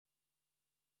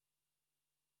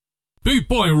Boot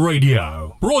Boy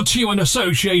Radio, brought to you in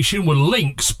association with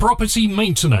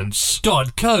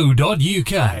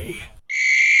linkspropertymaintenance.co.uk.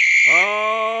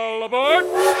 All aboard!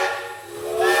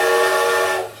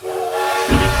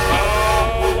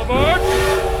 All aboard!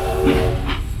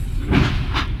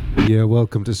 Yeah,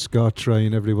 welcome to Ska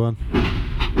Train, everyone.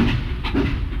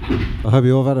 I hope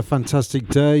you all have had a fantastic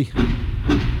day.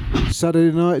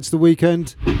 Saturday night, it's the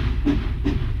weekend.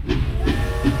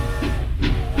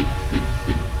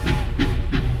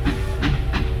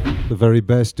 The very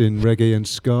best in reggae and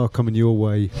ska coming your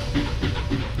way.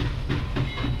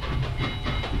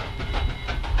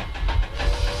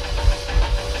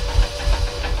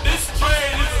 This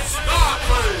train is a ska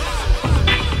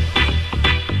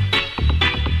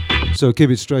train! So keep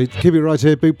it straight, keep it right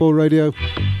here, Boot Boy Radio,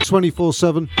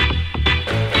 24/7.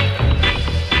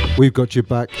 We've got your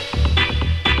back.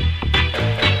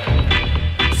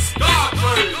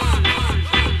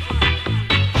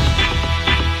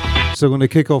 So I'm going to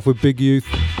kick off with Big Youth.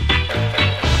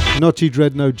 Naughty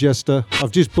Dread, No Jester.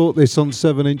 I've just bought this on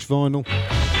 7-inch vinyl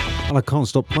and I can't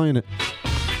stop playing it.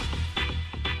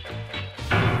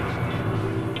 When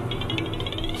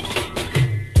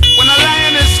a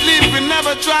lion is sleeping,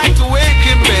 never try to wake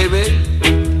him, baby.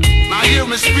 Now hear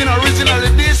me spin originally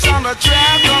this on the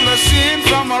track, on the scene,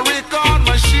 from a record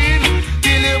machine.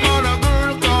 Till him on a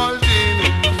girl called in.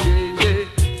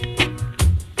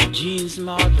 Jean's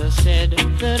mother said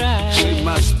that She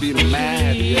must be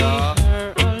mad, y'all.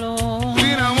 her alone.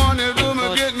 We don't want to do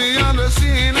me, get me on the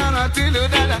scene, and I tell you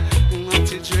that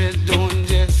Naughty Dread don't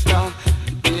just stop.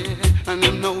 Yeah, and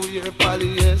you know you're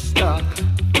polyester.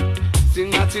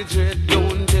 Sing Naughty Dread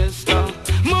don't just stop.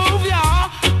 Move, y'all.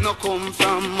 No come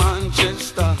from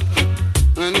Manchester.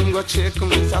 And him go check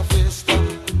Mr. Festa.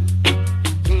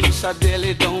 Mr.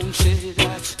 Deli don't say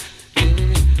that.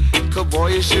 Yeah, 'cause boy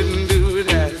you shouldn't do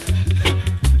that.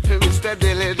 Mr.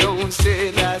 Deli don't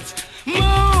say that.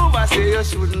 Move, I say you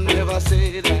should never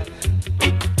say that.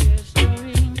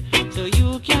 So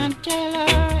you can tell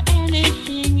her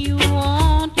anything you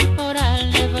want, but I'll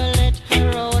never let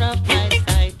her out of my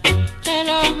sight. Tell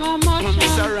her how much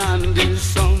Mr. Randy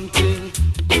something.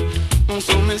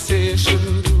 So me say you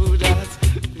shouldn't do that.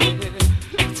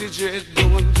 Naughty Dread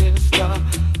don't just stop.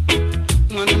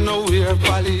 When you know we're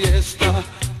polyester.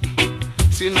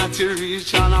 See Naughty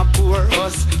reach and a poor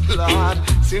us, Lord.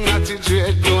 See Naughty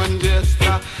Dread don't just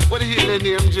stop. What the hell the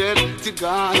name Dread? She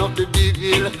gone up the big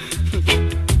hill.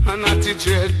 And Naughty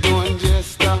Dread don't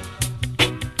just stop.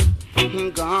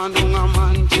 Gone down a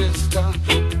Manchester.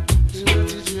 See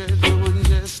Naughty Dread don't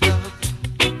just stop.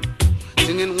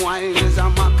 Singing wine is a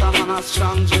maca and a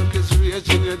strong drink is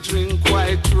raging. You drink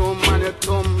white rum and you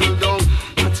tumble down.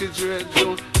 Naughty Dread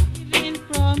don't. in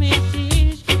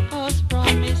promises, 'cause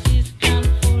promises can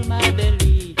fool my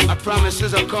belly. A promise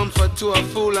is a comfort to a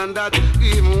fool, and that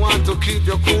even want to keep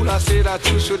you cool. I say that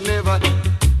you should never.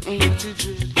 Naughty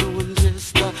Dread don't just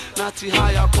stop. Naughty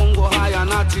higher Congo higher,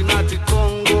 naughty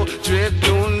Congo. Dread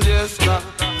don't just stop.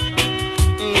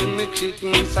 When me kick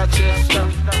Mr. Chester,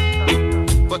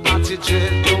 but Naughty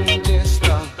Dread don't just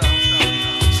stop.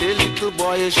 Say little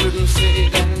boy you shouldn't say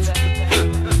that.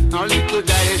 Now little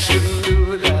guy you shouldn't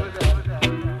do that.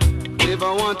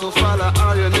 Never want to follow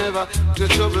or you never. To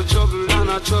trouble and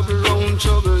a trouble round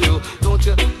trouble you. Don't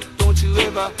you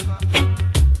ever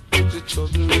to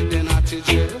trouble with the Naughty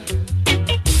Dread.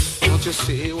 Don't you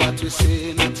say what you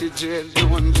say, Naughty Dread,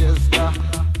 don't just stop.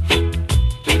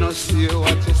 You know see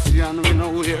what you see and we know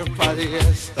we're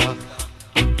polyester.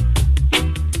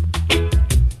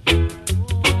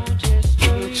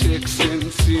 Check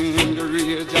sensing in the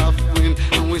rage of wind,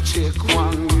 and we check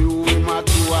one view, we might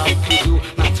do what we do.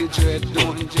 Naughty Dread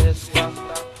don't just stop.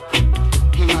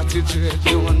 Naughty Dread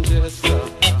don't just stop.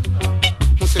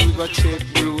 I say we got check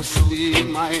Bruce Lee,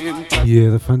 my entire. Yeah,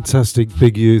 the fantastic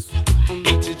Big Youth.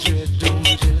 Naughty Dread don't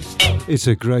just stop. It's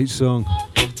a great song.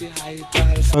 Naughty high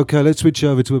tiles. Okay, let's switch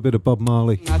over to a bit of Bob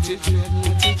Marley. Naughty Dread,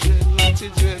 Naughty Dread, Naughty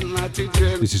Dread, Naughty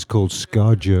Dread. This is called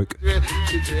Scar Jerk.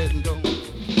 Naughty Dread don't.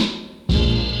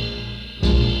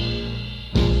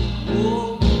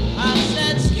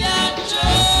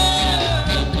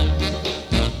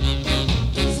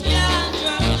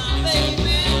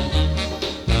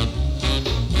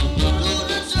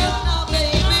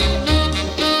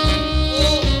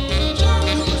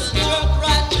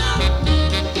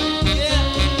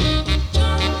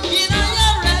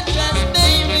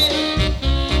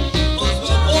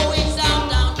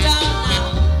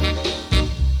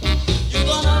 You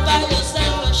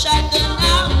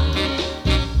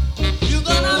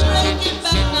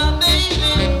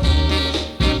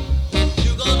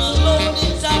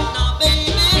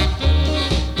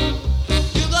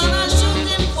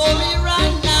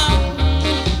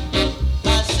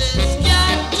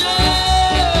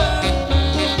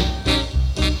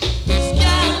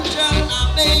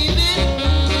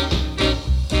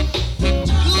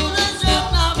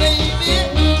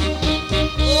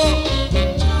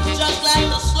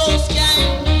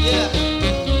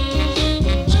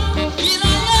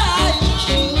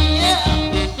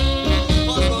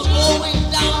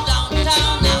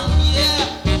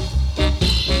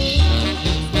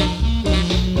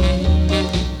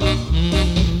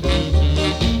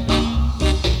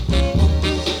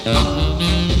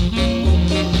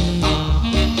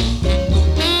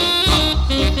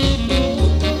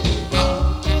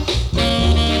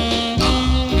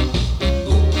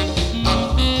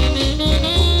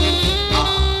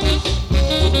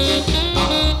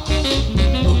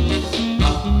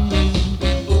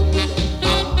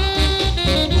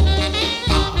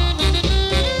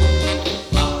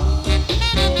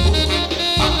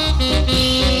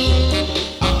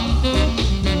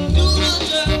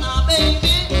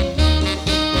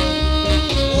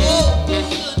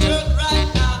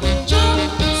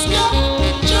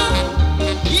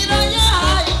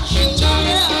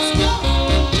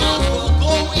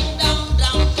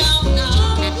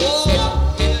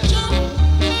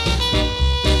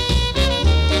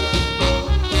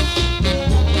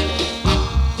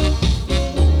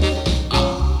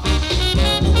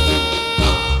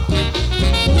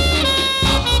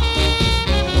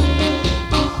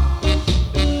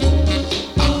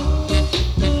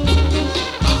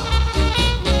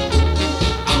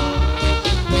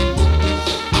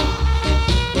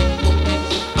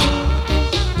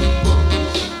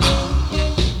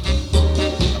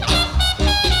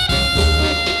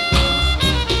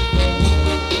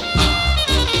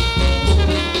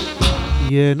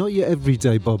Yeah, not your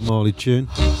everyday Bob Marley tune,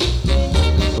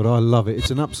 but I love it.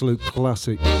 It's an absolute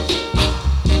classic.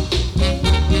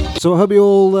 So I hope you're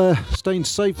all staying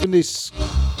safe in this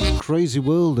crazy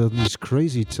world and these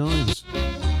crazy times.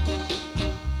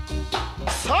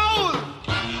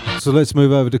 So let's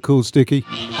move over to Cool Sticky.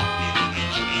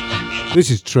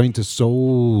 This is Train to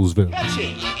Soulsville.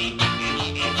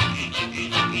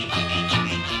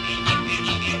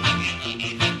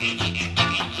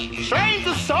 Train to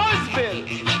Soulsville.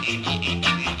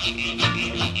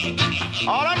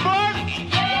 All on board?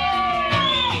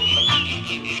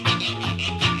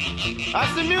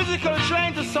 That's the musical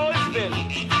Train to Soulsville.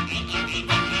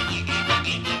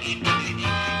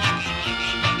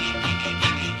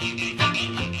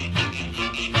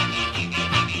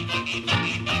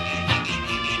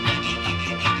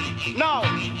 Now,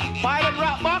 Pilot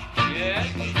Rockbuck? Yes?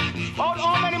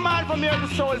 How many miles from here to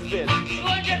Soulsville?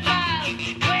 200 miles.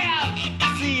 Way out.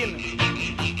 Scene.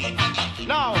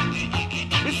 Now,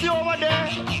 you see over there?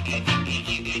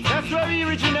 That's where we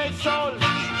originate soul.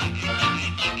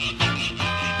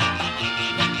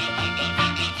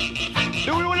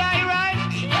 Do we like it right?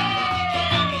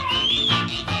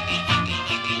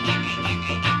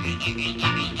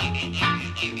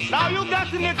 Now you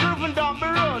got in the groove and down the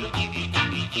road.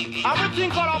 Everything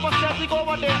called opposite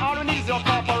over there, all we need is your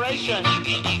cooperation.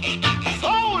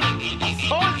 Soul!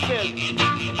 Soulsville!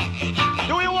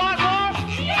 Do we want more?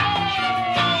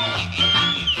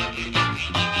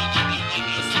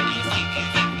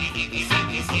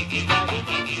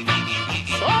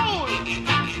 Soul!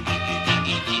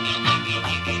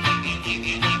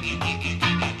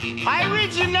 I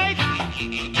originate,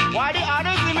 while the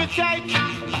others imitate.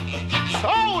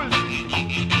 Soul!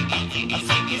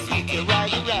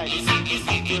 Righty, righty, sneaky,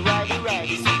 sneaky, righty,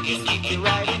 righty, sneaky, sneaky,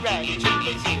 righty, righty,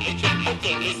 chimpy, chimpy, chimpy,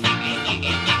 chimpy,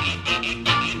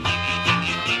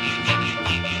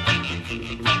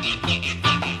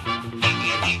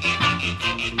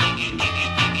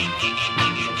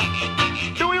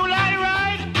 Do you like it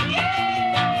right?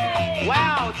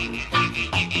 Wow!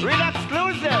 Real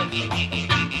exclusive!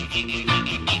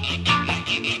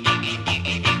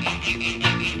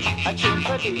 A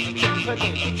chimpy, chimpy,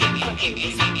 chimpy,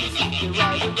 chimpy,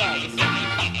 righty, righty.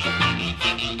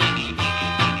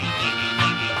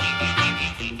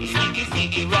 Sneaky,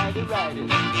 sneaky, righty, righty.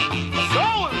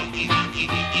 Soul!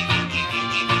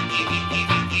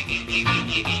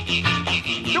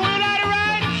 Do we let it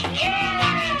ride?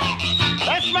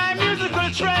 That's my musical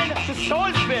train to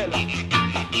Soulsville.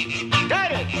 Get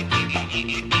it?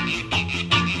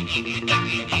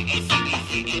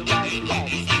 Sneaky, righty,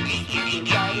 righty. Sneaky,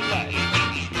 righty, righty.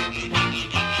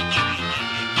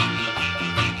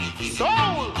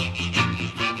 Soul!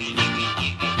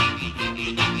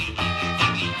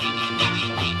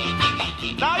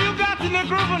 Now you got in the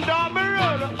groove and down the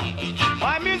road.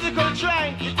 My musical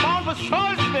train is bound for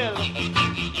Soulsville.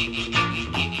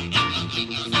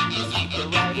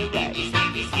 Righty, righty,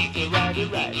 sneaky, sneaky, righty,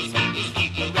 righty, sneaky,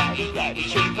 sneaky, righty, righty,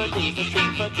 tree for these, a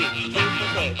tree for these, tree for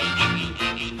this.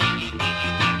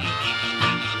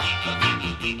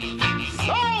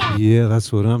 Soul! Yeah,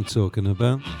 that's what I'm talking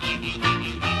about.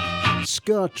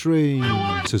 Ska Train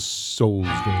to Soulsville.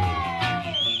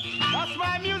 That's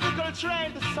my musical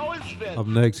train to Soulsville. Up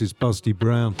next is Busty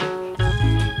Brown.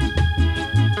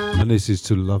 And this is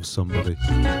To Love Somebody.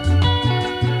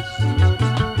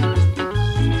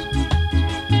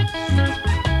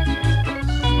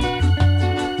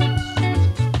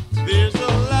 There's a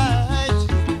light,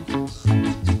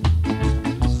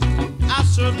 a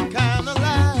certain kind of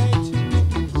light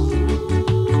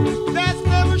that's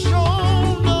never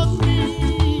shown on me.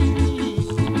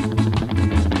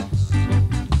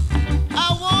 I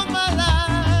want my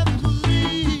life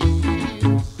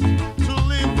to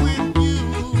live with you,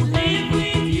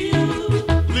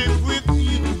 live with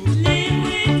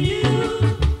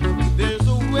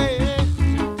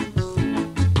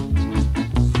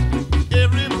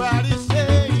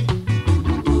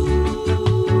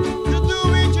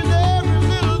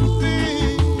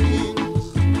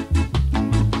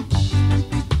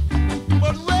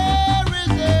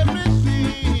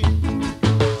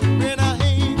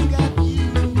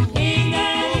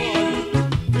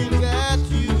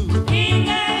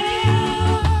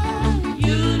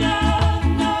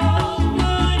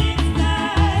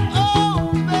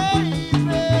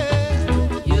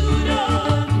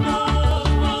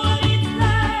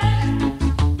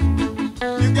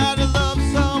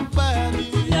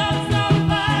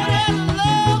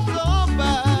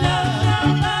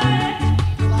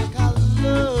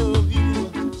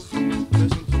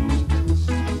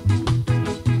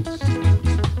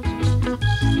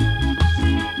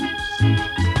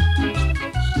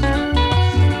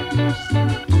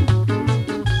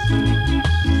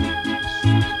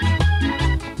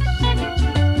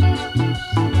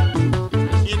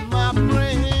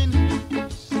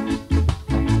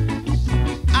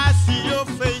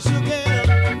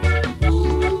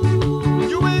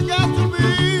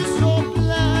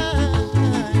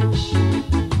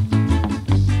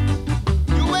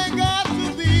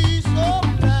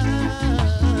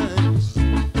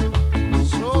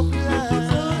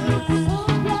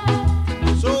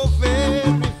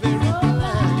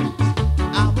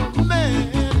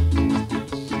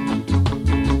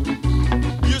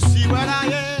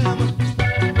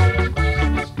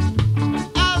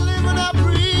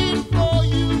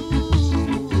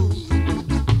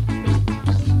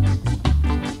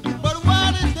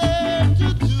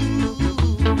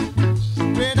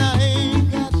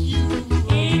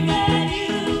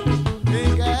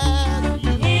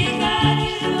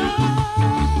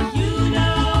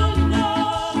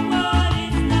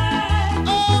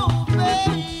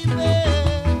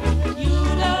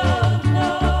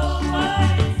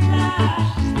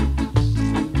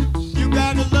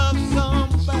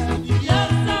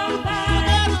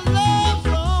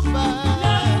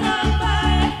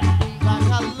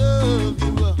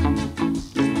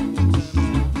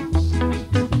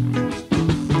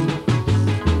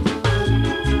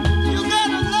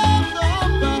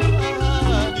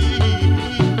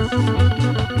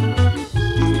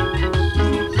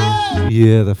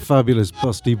Yeah, the fabulous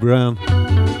Busty Brown.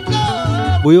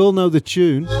 We all know the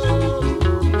tune.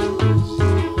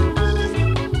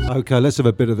 Okay, let's have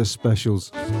a bit of the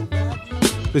specials.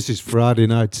 This is Friday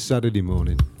night, Saturday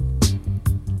morning.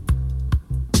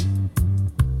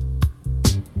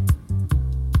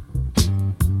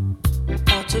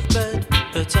 Out of bed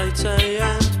at 8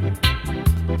 a.m.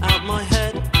 Out my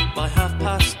head by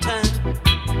 10:30.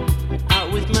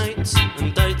 Out with mates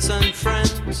and dates and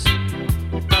friends.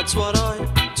 That's what I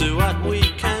do at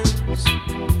weekends.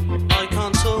 I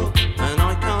can't talk and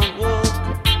I can't walk,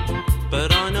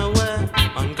 but I know where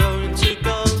I'm going to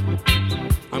go.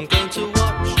 I'm going to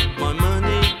watch my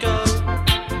money go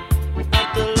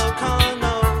at the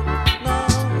Locarno. No,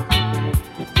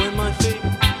 when my feet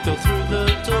go through the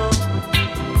door,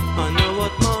 I know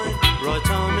what my right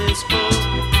arm is for.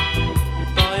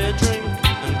 Buy a drink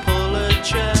and pull a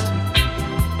chair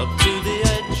up to the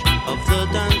edge of the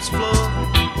dance floor.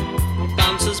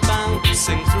 Bouncers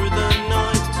bouncing through the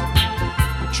night,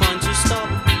 trying to stop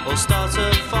or start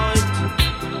a fight.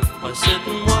 I sit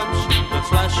and watch the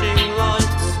flashing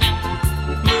lights,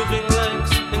 moving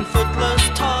legs in footless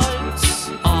tights.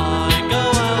 I go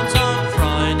out on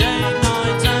Friday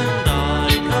night and I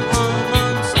come home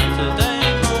on Saturday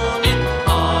morning. I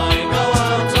go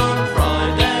out on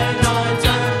Friday night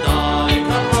and I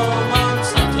come home on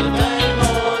Saturday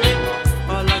morning.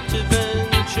 I like to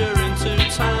venture into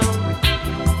town.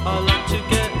 I like to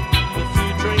get a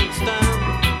few drinks down.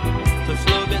 The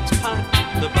floor gets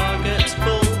packed, the bar gets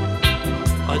full.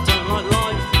 I don't like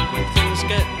life when things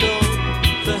get dull.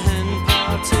 The hen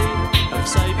party have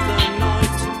saved the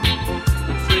night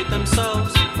and freed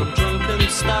themselves from drunken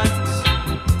stacks,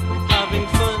 having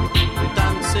fun and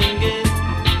dancing in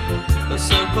a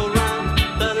circle round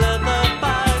their leather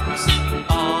bags.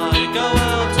 I go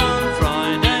out on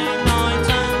Friday night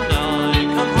and I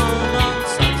come home on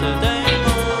Saturday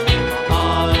morning.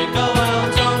 I go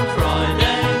out on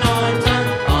Friday night and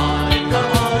I come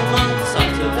home on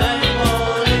Saturday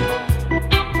morning.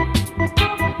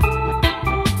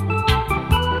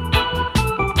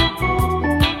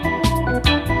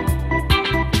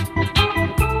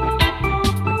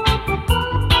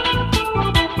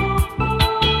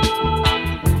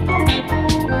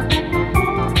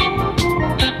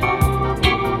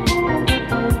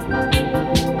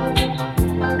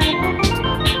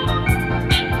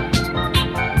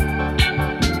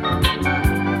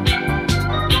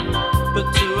 But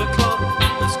 2 o'clock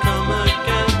has come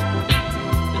again.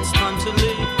 It's time to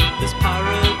leave this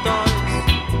paradise.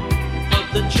 Hope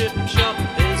the chip shop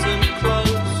isn't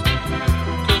closed,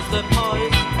 'cause their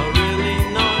pies are really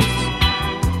nice.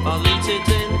 I'll eat it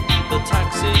in the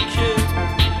taxi queue,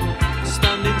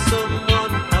 stand in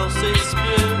someone else's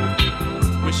spew.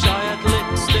 Wish I had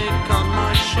lipstick on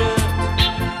my shirt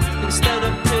instead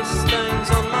of piss stains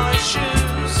on my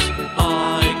shoes.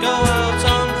 I go out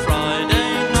on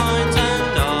Friday night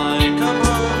and I come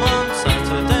home on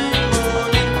Saturday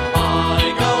morning.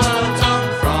 I go out on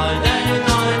Friday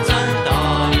night and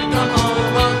I come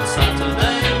home on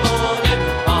Saturday morning.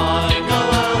 I go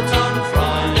out on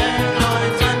Friday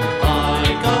night and I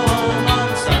go home on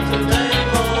Saturday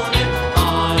morning.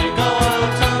 I go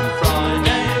out on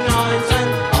Friday night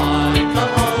and I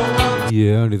come home on.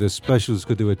 Yeah, only the specials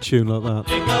could do a tune like that.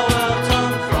 I go out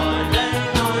on Friday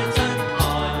night and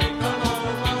I come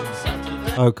home on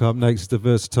Saturday. Okay, up next, the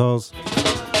Versatiles.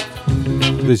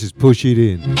 This is Push It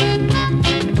In.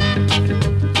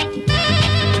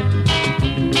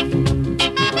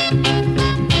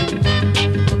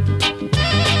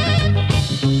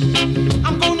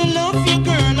 I'm gonna love you,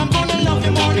 girl. I'm gonna love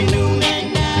you morning, noon,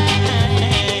 and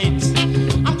night.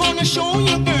 I'm gonna show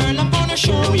you, girl. I'm gonna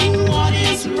show you what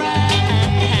is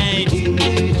right.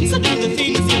 So do the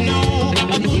things you know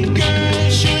a good girl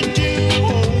should do,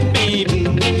 oh, baby.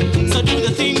 So do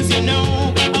the things you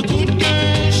know a good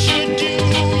girl should do,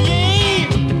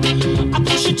 yeah. I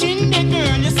push it in there,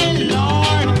 girl. You say,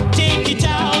 Lord, take it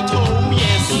out, oh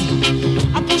yes.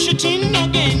 I push it in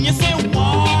again. You say,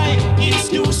 why? It's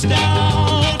too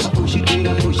stout.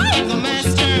 I'm the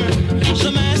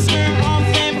master of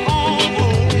them all,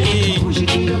 oh, yeah.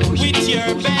 With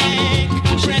your back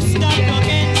pressed up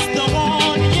against the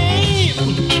wall, yeah.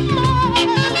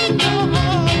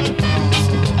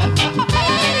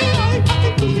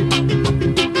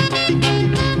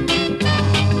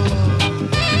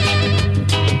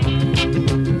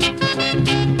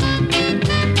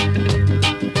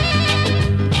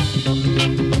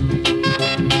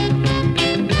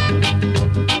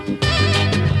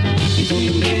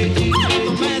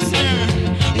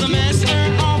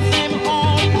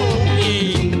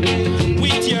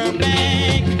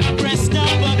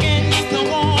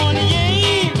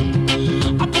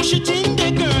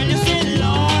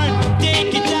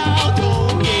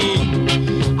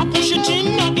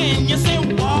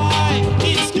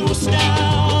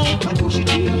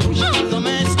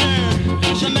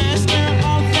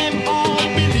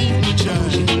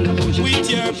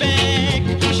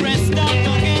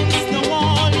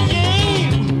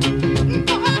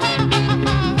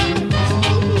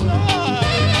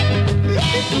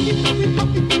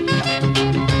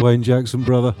 Wayne Jackson,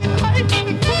 brother.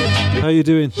 How you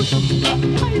doing?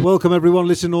 Welcome everyone,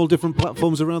 listening to all different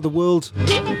platforms around the world.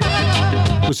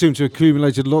 We seem to have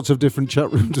accumulated lots of different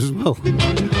chat rooms as well.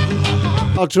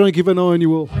 I'll try and keep an eye on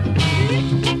you all.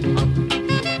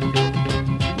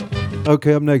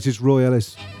 Okay, up next is Roy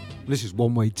Ellis. This is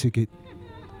One Way Ticket.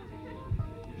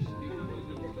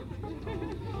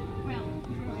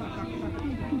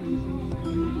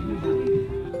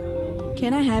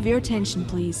 Can I have your attention,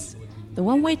 please? The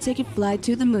one-way ticket flight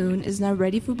to the moon is now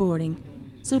ready for boarding,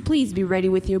 so please be ready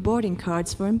with your boarding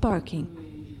cards for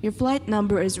embarking. Your flight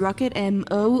number is Rocket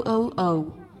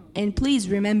M000, and please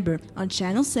remember, on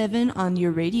Channel 7 on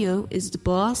your radio is the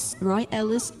boss, Roy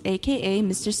Ellis, aka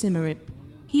Mr. Simmerip.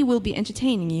 He will be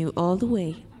entertaining you all the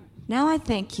way. Now I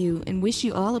thank you and wish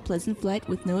you all a pleasant flight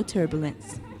with no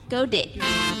turbulence. Go Dick!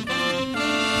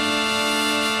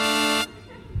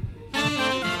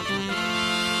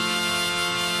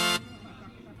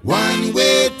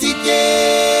 One-way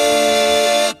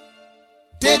ticket,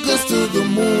 take us to the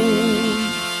moon.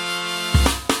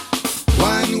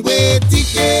 One-way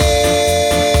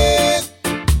ticket,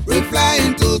 we're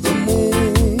flying to the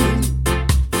moon.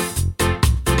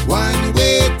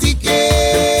 One-way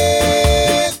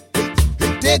ticket,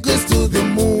 take us to the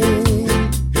moon.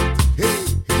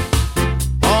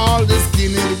 All the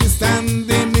skinny be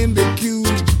standing in the queue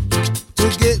to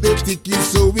get the ticket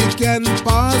so we can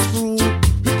pass through.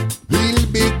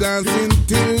 Dancing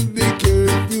till the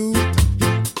curfew.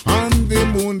 On the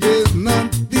moon there's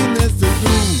nothing else to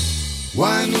do.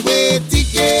 One-way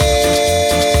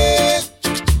ticket,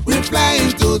 we're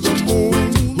flying to the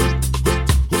moon.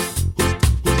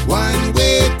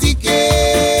 One-way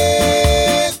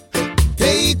ticket,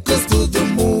 take us to the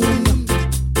moon.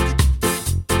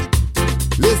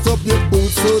 Lace up your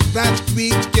boots so that we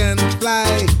can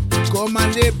fly. Come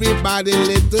on everybody,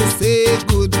 let us say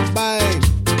goodbye.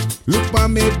 Look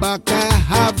on me back, I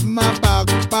have my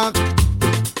backpack.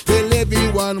 Tell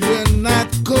everyone we're not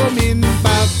coming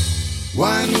back.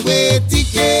 One-way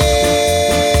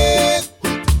ticket,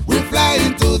 we're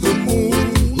flying to the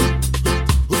moon.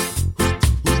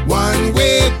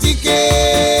 One-way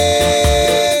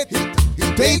ticket,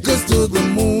 take us to the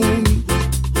moon.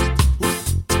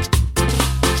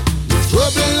 The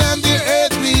trouble on the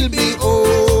earth will be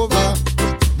over.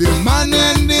 The man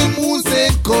and the moon say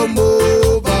come over.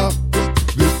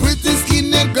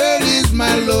 Girl is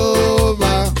my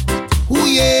lover. Ooh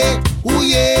yeah, ooh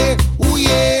yeah, ooh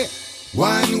yeah.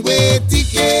 One-way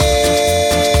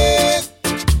ticket,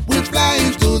 we're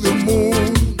flying to the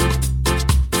moon.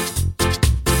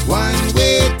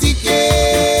 One-way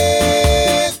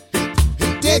ticket,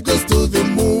 take us to the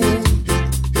moon.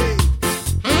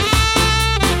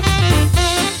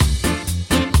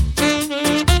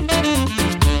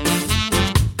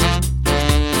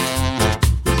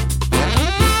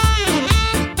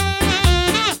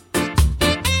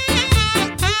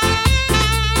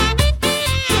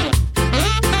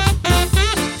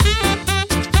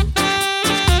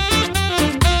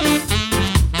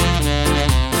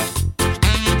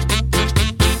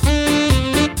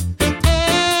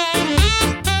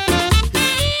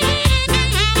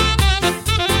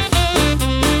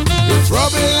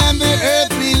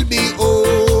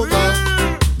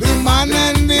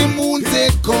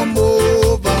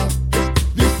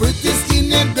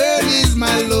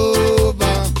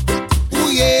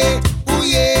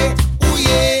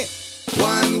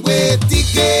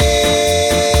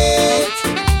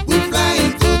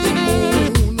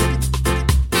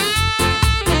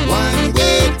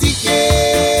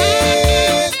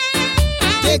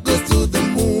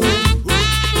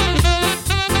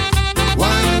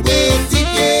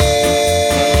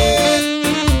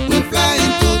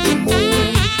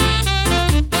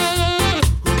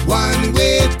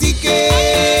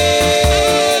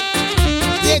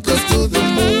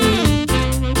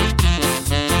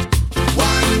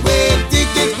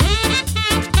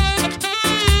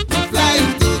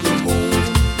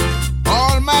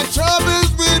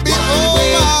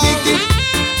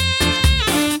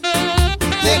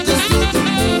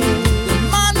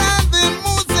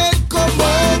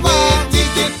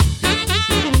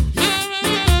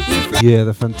 Yeah,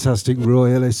 the fantastic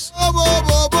Roy Ellis.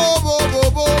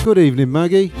 Good evening,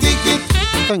 Maggie.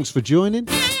 Thanks for joining.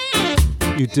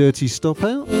 You dirty stop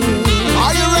out. Are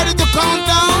you ready to count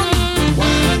down?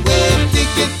 One-way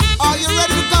ticket. Are you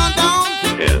ready to count down?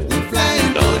 10,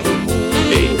 9,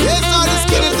 8. Yes, all the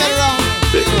skinners get around.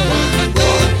 6,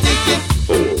 5,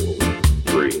 4,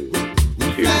 3,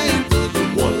 2,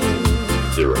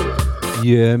 1, 0.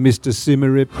 Yeah, Mr.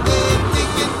 Simmerip.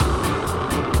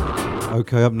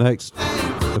 Okay, up next,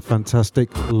 the fantastic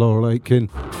Laurel Aitken.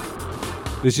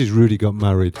 This is Rudy Got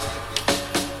Married.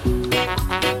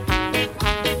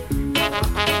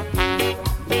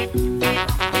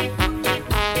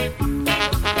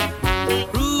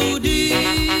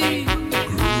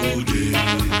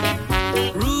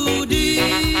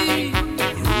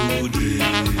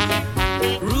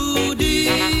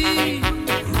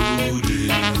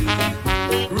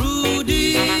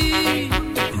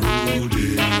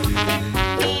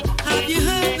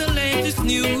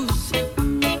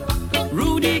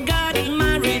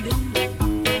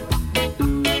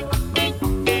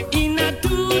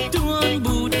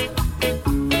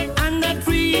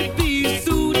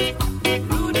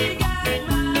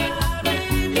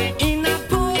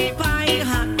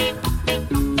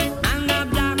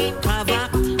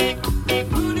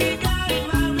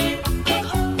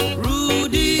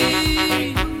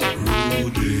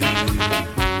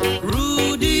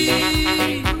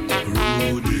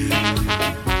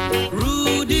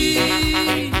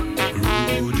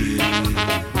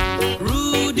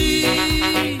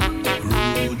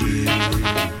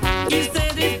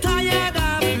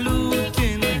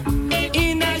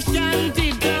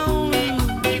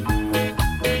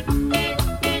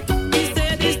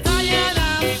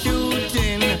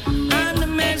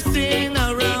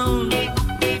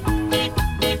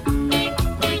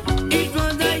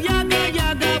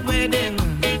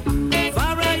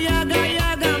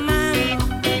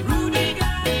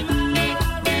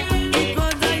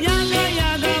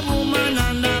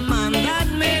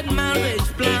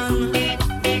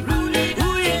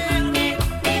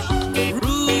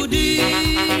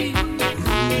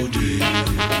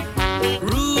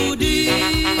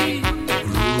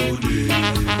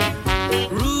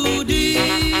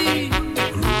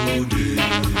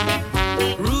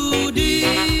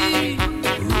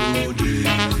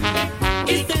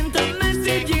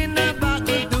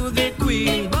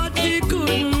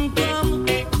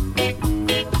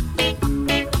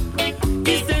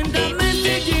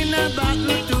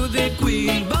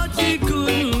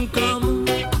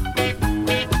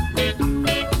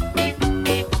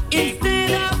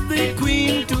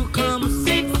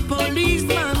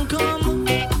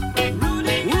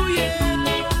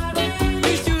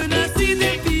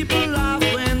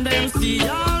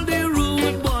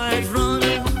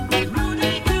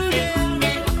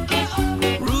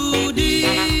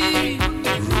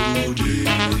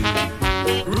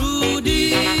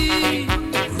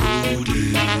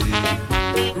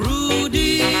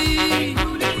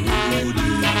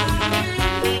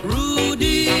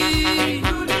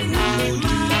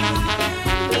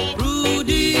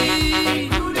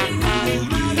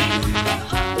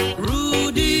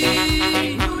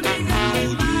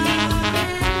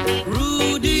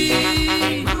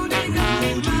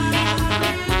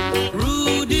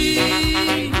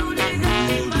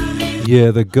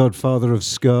 Yeah, the godfather of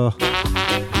ska,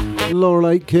 Laurel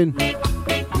Aitken.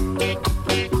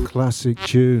 Classic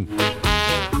tune.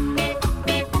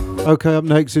 Okay, up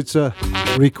next it's a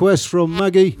request from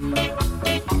Maggie.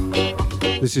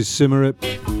 This is Simmerip.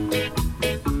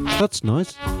 That's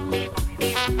nice.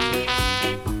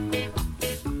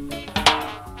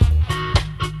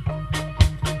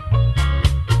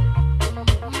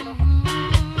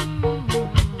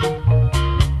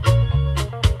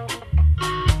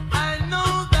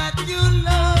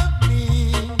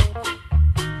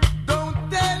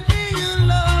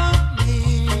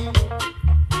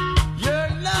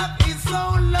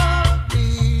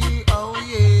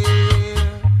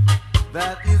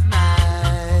 That is nice.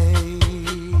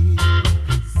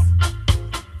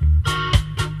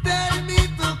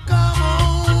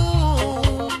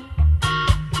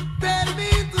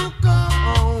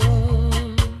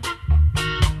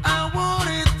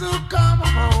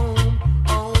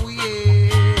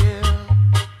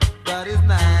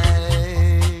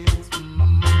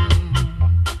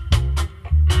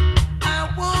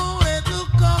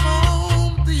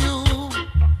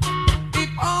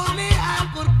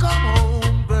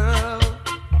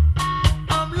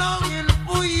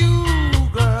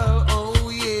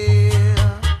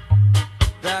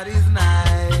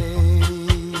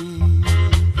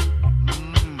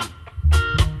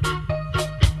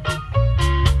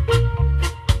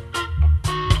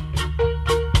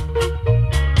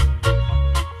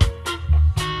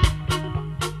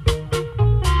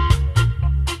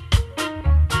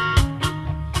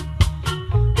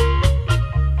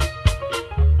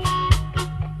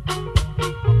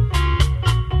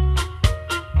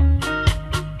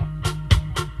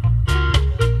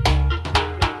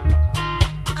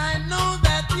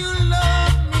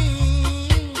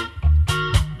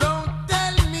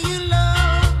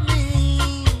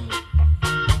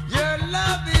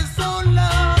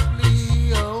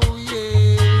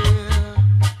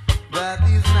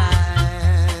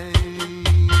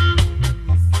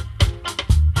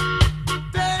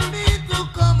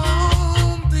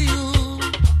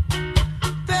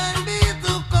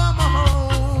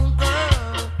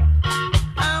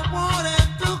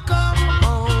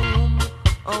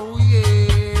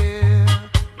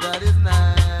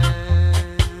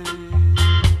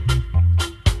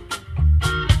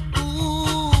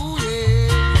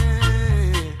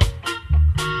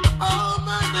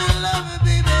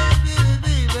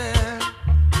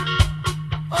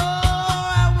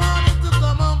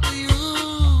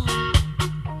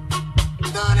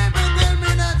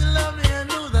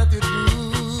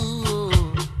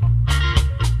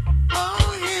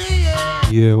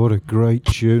 Yeah, what a great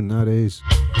tune that is.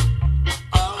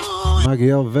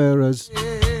 Maggie Alvarez.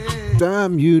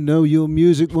 Damn, you know your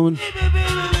music, woman.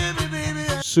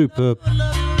 Superb.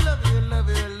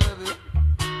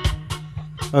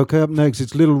 Okay, up next,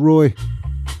 it's Little Roy.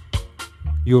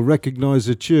 You'll recognise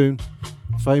the tune.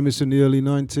 Famous in the early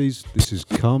 90s. This is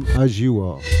Come As You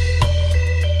Are.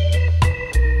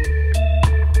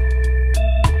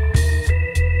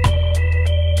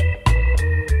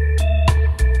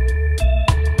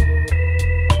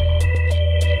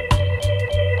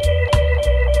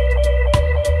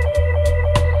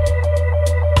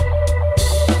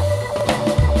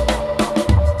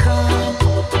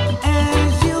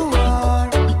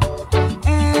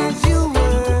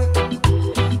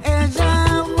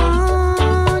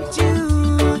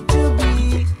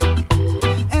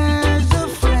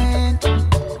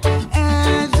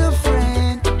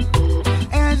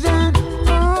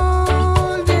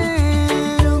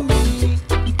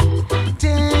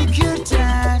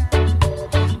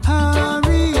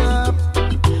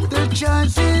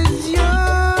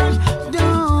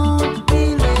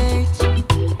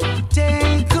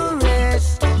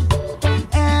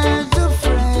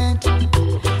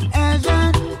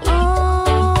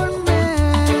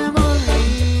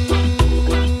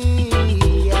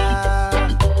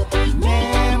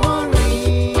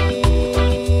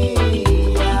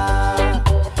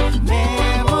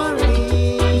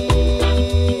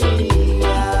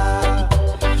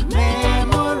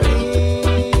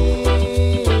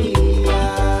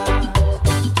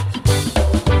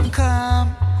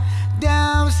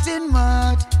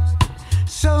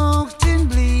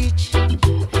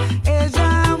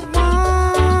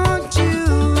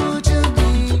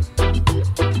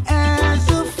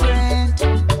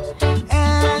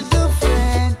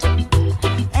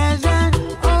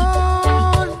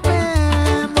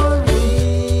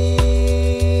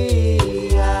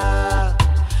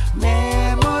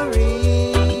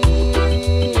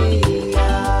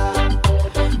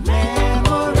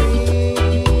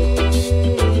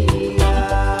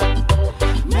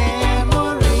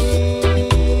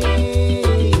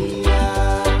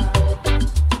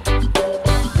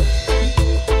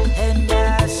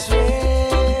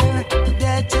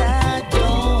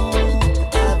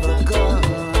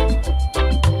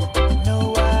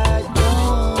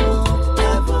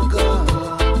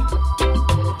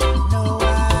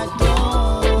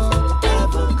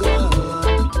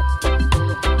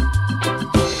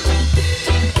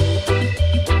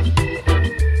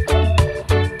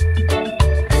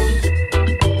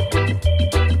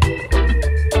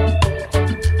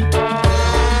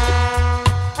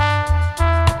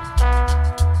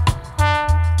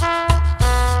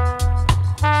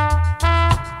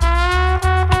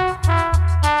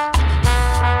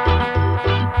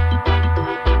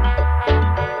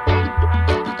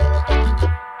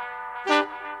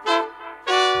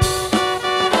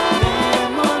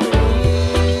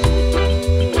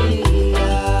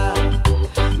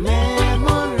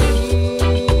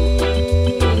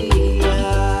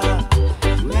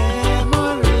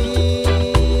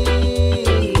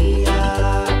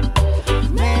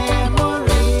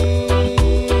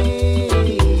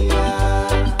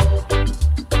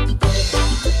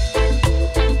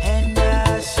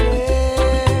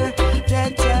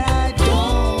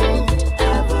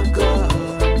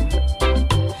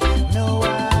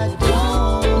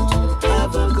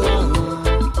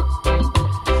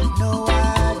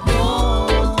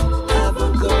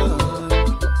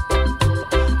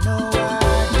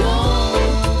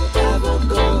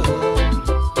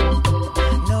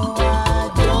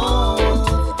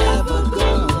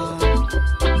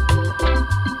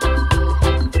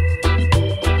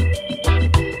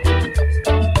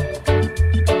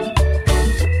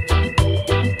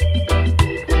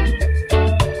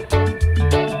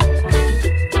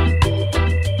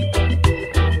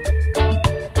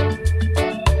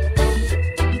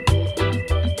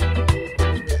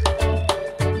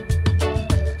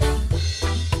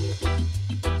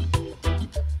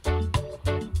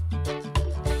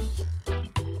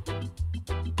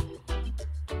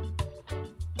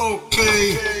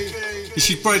 Okay, this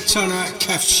is Brad Turner at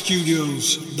CAF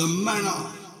Studios, The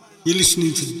Manor. You're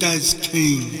listening to Daz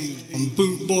King on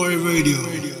Boot Boy Radio.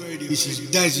 This is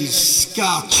Daz's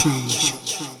Scar Tune.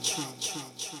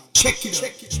 Check it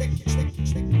out.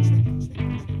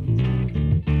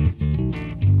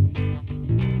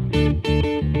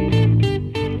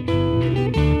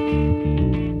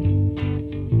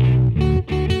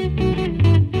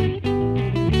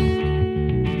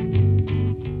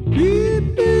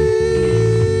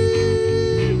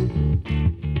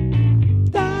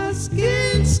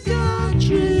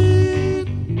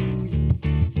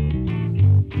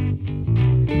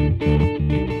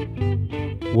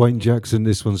 Dwayne Jackson,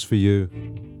 this one's for you.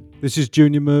 This is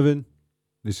Junior Mervin.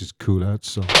 This is Cool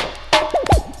Outside.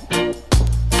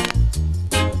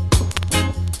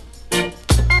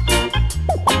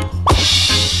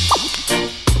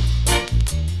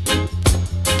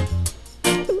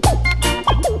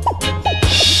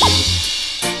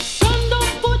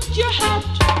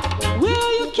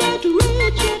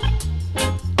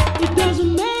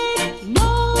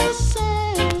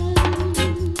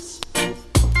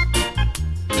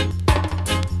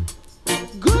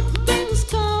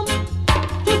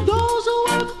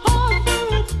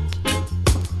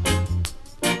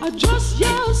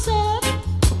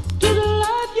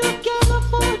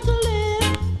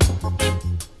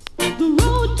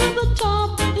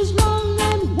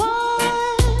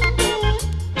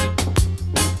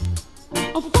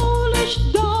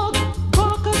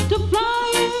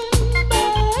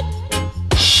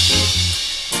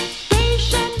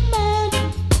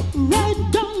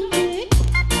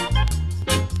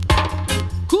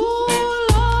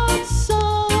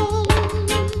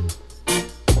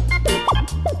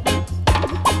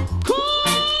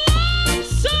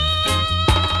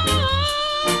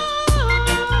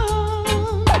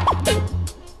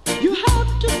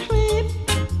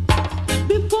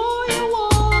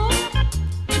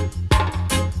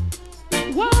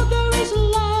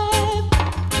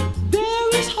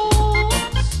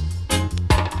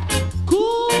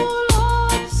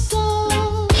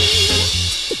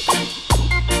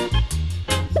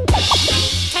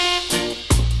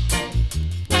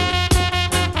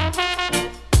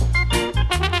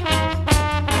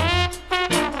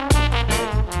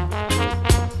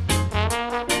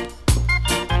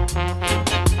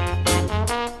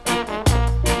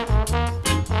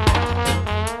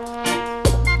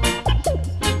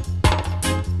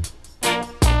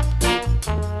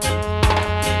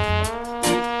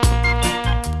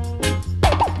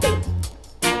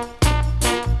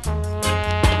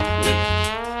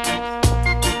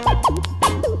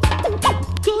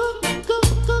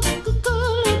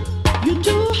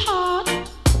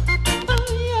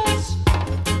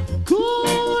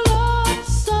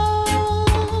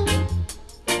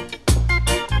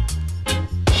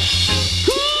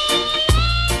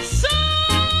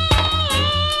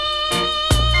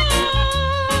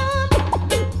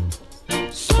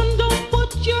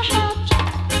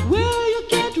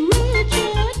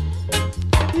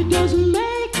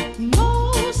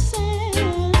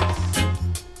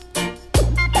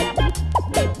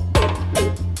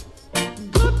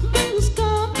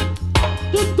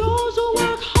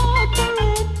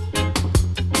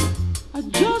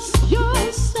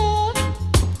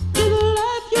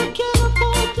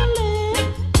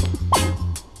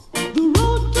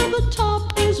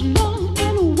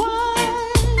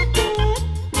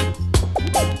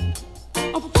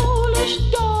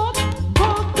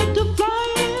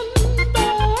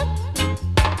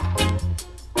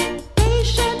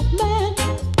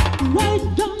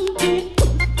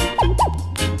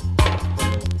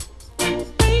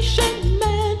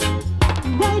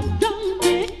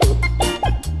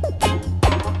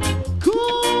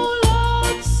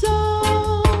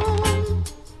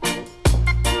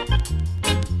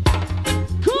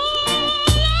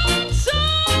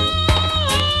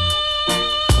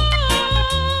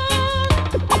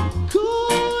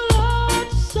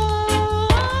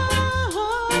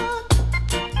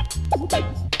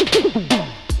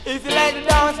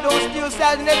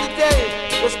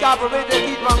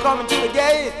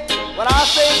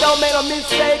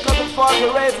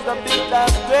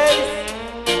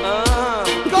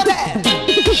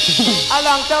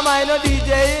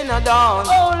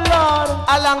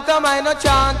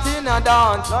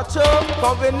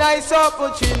 Come be nice up for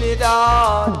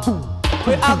Trinidad.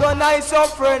 We are go nice up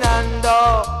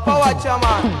Fernando. For watch your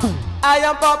man. I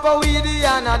am Papa Weedy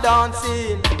and a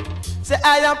dancing. Say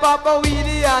I am Papa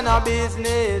Weedy and a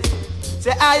business.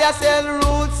 Say I sell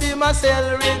roots, him a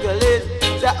sell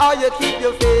wriggling. Say how you keep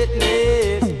your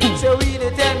fitness. Say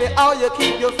Weedy tell me how you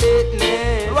keep your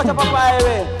fitness. Watch your Papa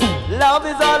Irene. Love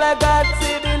is all I got,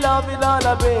 see the love is all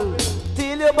I bring.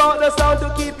 Tell you about the sound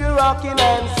to keep you rocking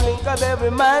and swing. Cause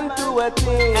every man to a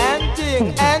thing. And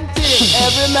ting,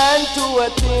 every man to a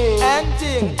thing. And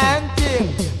ting.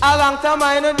 A long time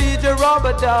I know DJ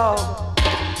Rubber Dog.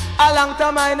 A long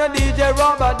time I know DJ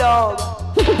Rubber Dog.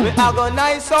 We are go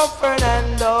nice up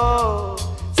Fernando.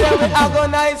 Say we are go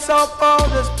nice up all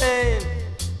the Spain.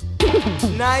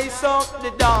 Nice up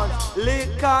the dance,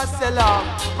 liquor seller.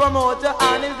 Promoter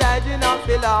and his hygiene and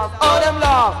fill off. Oh them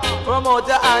laugh.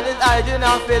 Promoter and his hygiene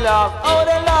and fill off. Oh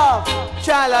them laugh.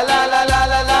 Cha la la la la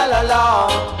la la la la.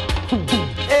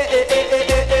 Eh eh eh eh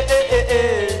eh eh eh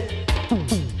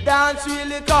eh.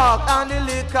 talk and the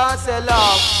liquor sell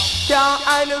off. Can't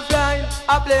I find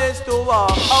a place to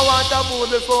walk? I want the food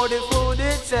before the food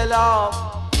it sell off.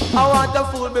 I want the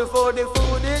food before the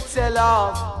food it sell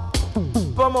off.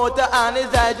 Promoter and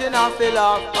his agent I fill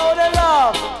off. Oh the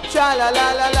love, cha la la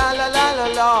la la la la la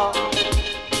la.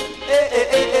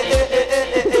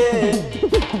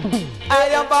 I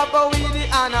am Papa Weedy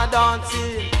and a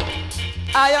dancing.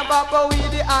 I am Papa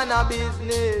Weedy and a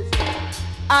business.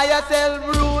 I sell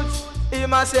roots, he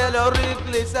must sell a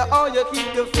Wrigley. So how you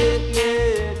keep your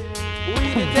fitness?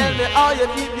 Weedy tell me how you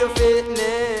keep your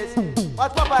fitness.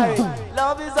 What's Papa?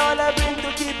 Love is all I bring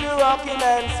to keep you rocking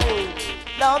and swing.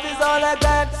 Love is all I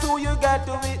got, so you got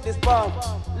to eat this pump.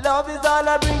 Love is all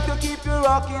I bring to keep you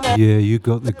rocking and Yeah, you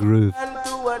got the groove.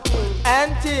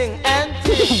 and ting.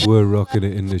 We're rocking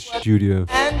it in the studio.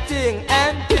 And ting.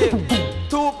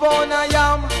 2 pound of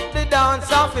yam, the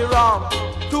dance off the rum.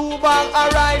 2 bag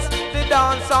of rice, the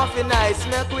dance off the nice.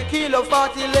 Make we kilo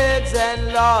 40 legs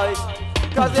and lies.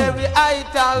 Cause every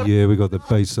item Yeah, we got the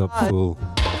bass up full.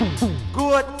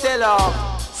 good tell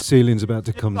off. Ceiling's about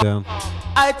to come down.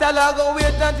 I tell her go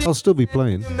wait until I'll still be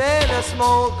playing. man a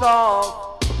smoke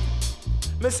off.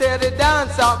 Me say the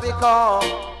dance off the car.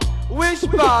 Which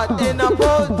part in a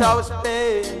boathouse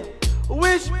Spain?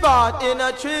 Which part in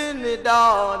a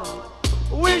Trinidad?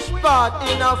 Which part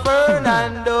in a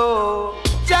Fernando?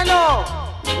 Chano,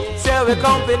 say we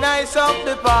come to nice up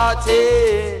the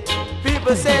party.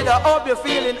 People say that hope you're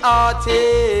feeling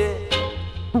arty.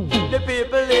 The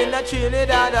people in a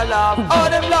Trinidad a laugh. Oh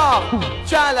them laugh.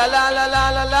 Cha la la la la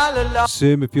la la la la.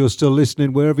 Sim, if you're still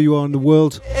listening, wherever you are in the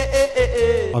world,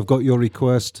 I've got your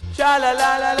request. Cha la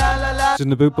la la la la la. It's in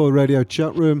the Bootboy Radio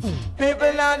chat room.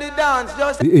 People on the dance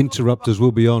just The interrupters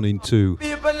will be on in 2.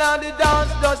 people on the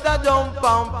dance just a jump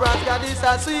and prance. Cause this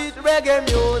a sweet reggae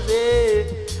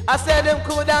music. I said them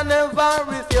coulda never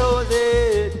refuse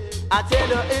it. I tell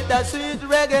you it's a sweet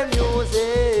reggae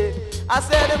music. I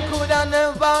said them coulda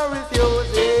never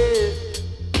refuse it.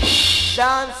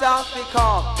 Dance off the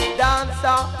cock, dance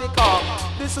off the cock.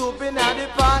 The soup in the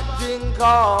pot, drink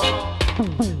off.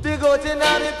 The goat in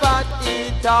the pot,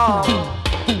 eat off.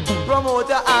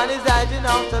 Promoter and his hiding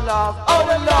out the laugh. Oh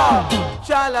the law,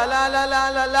 cha la la la la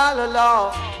la la la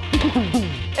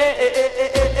la.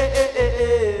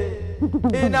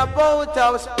 In a boat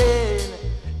of Spain,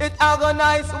 it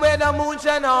agonize whether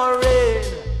moonshine or rain.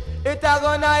 It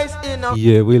agonize in a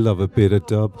Yeah, we love a bit of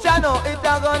dub. Chano, it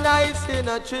agonize in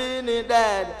a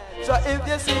Trinidad. So if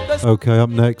you see the Okay, up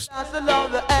next, dance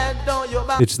along the end, don't you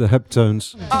back it's the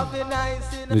Heptones. of the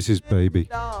nice in a This is Baby.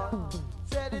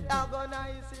 said it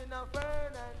agonize in a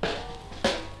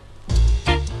Fernand.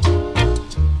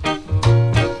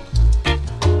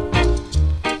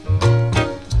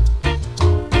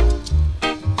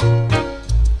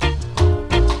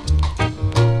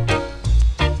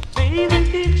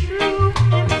 Baby, be true,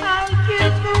 and I'll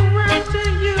give the word to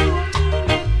you.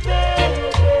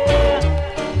 Baby,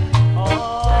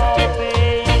 oh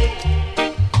baby,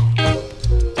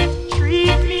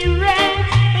 treat me right,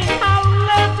 and I'll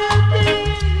love you.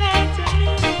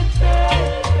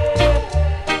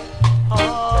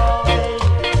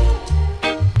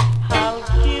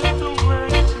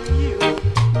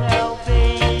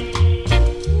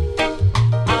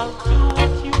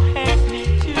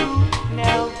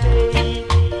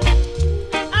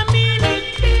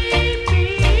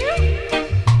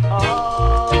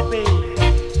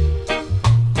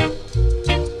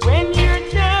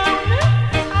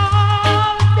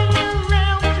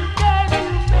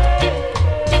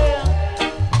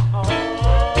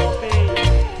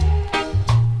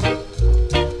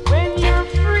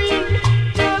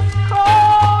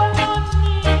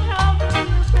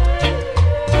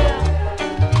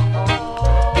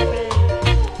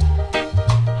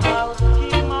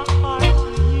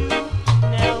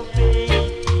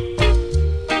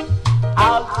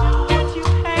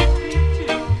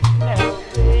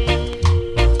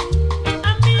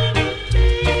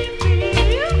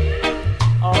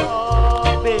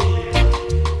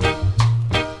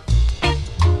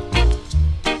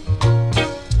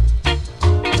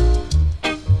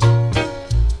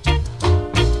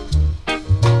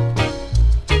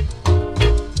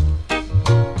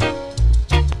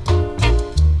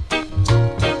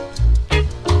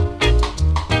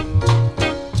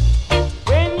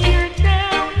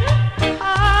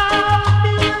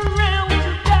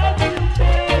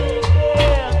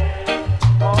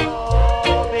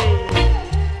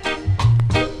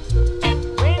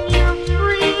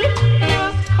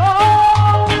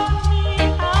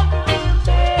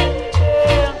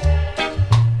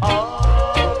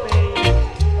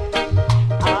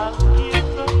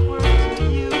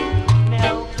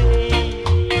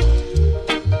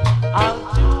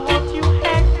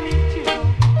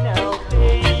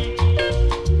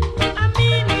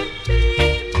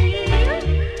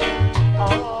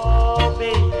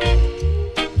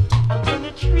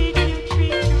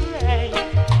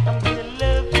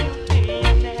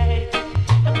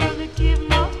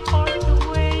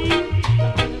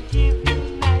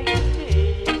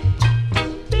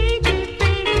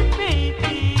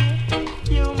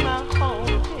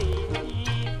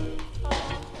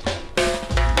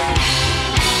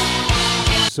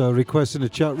 So, a request in the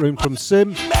chat room from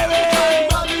Sim.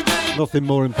 Nothing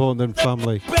more important than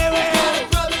family.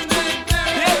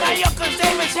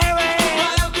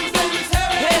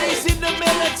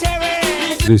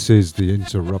 This is the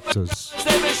Interrupters.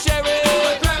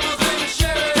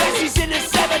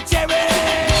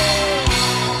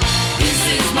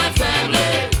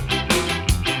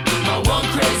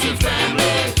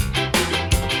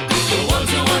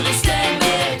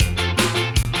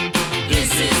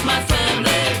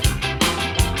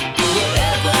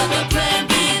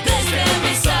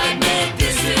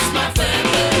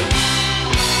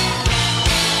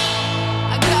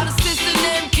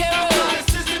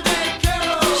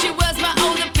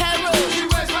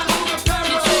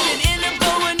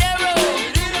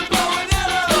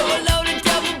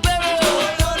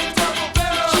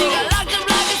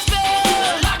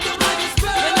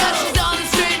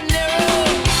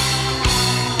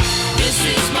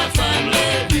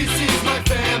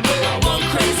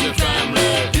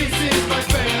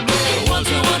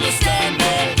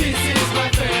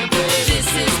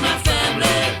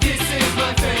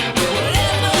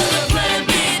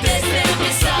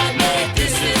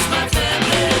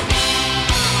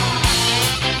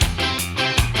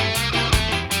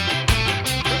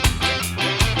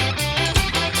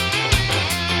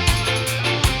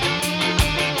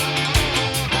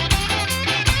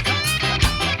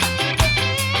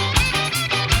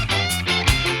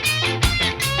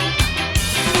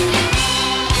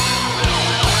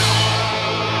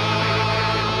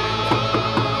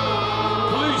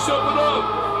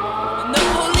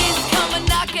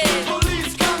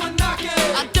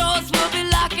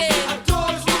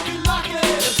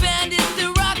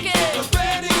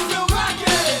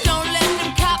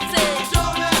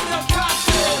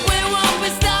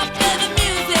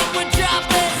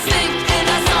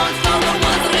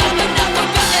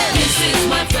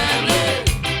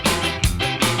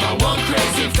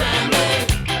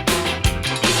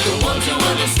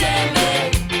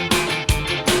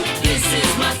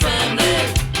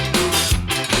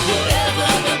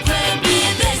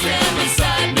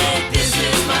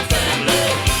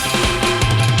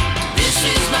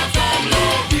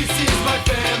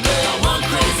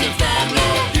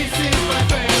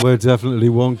 We're definitely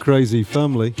one crazy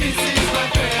family.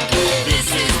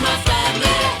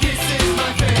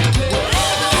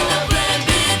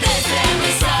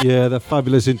 Yeah, the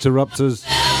fabulous Interrupters.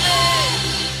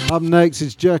 Up next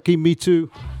is Jackie Me Too.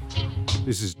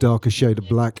 This is Darker Shade of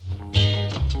Black.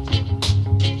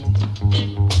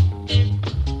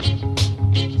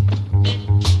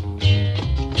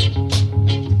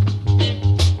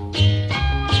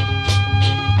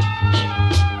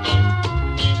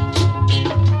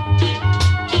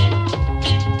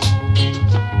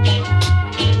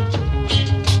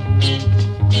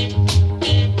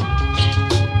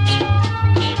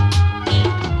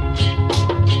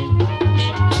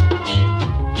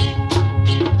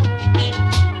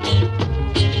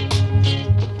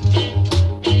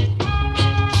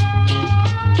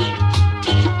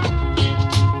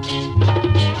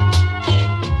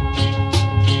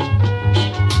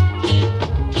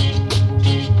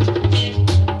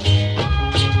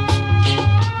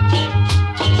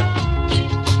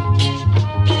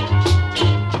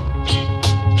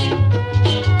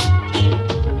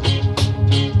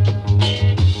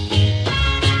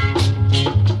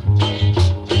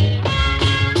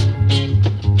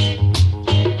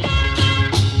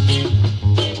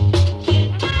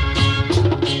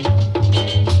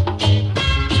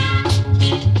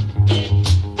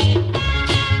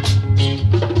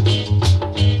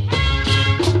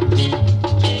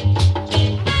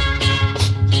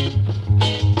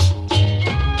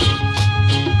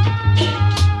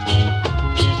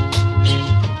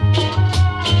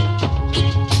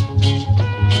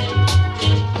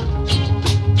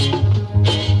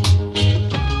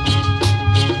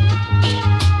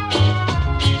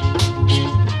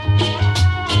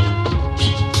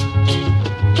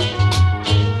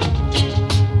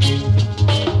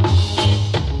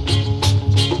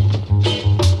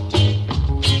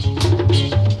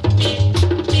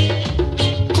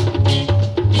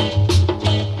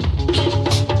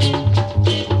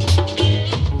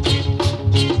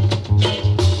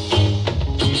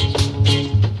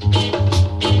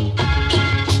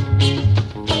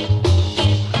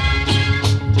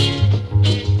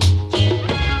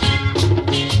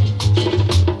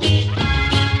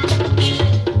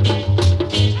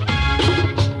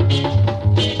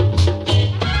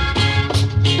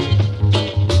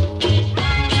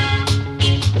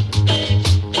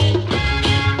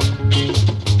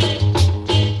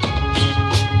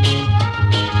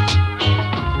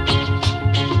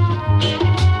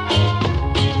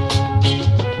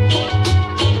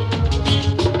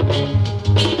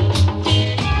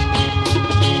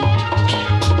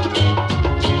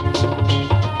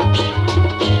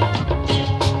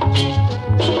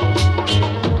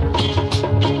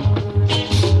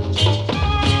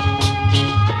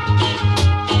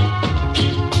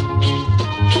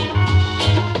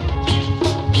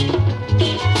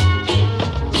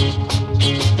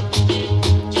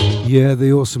 Yeah,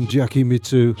 the awesome Jackie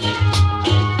Mittoo,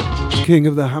 king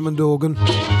of the Hammond organ.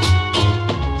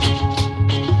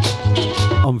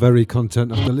 I'm very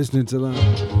content after listening to that.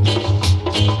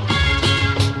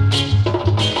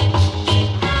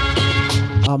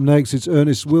 Up next, it's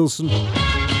Ernest Wilson.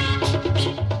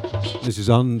 This is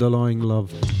Underlying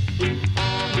Love.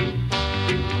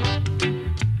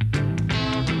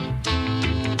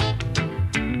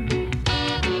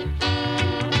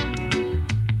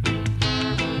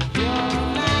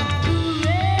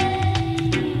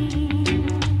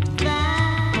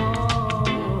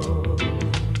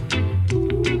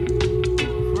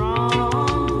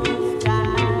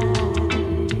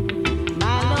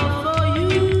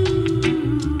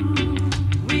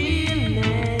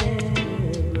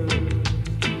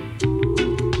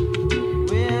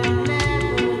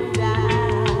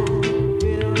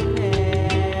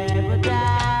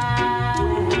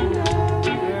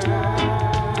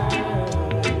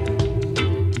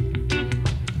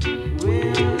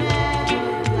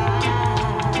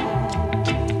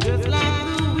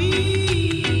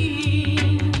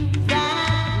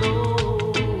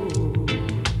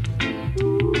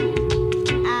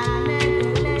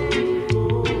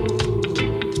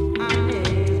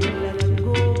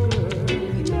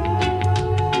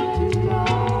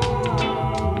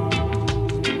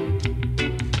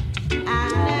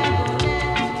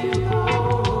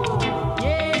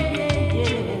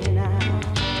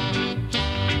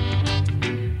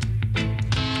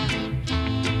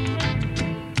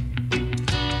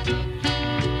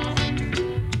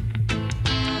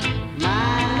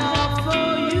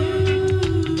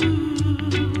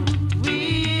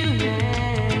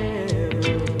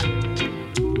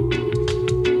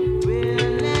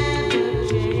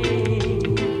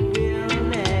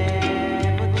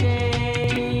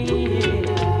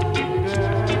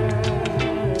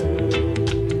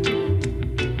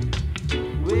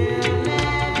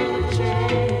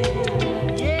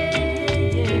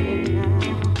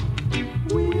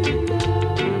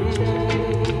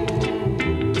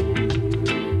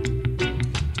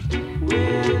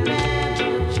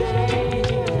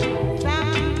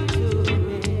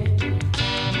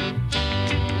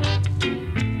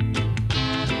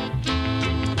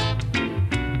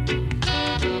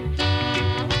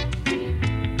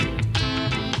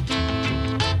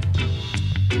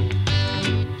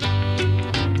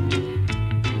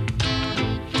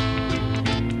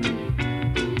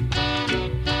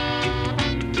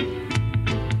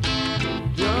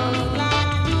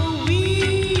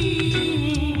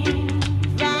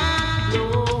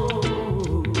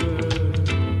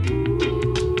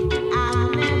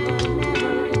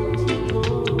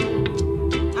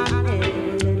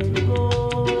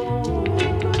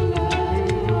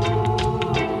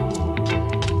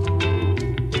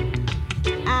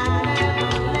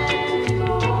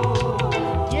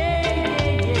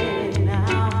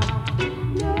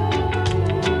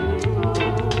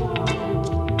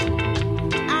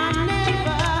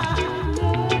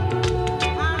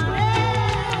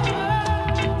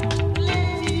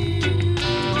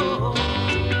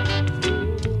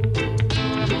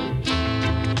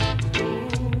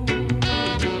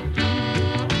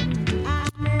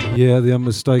 Yeah, the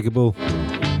unmistakable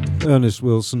Ernest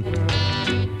Wilson.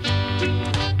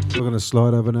 We're going to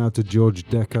slide over now to George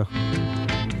Decker.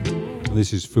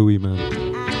 This is Fooey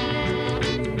Man.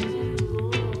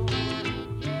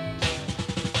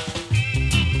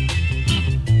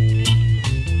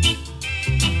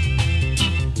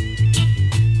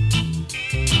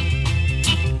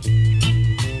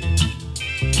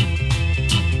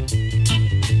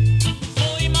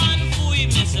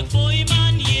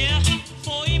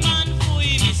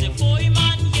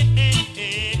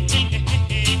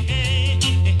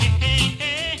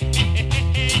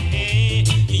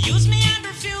 Use me and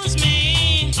refuse me.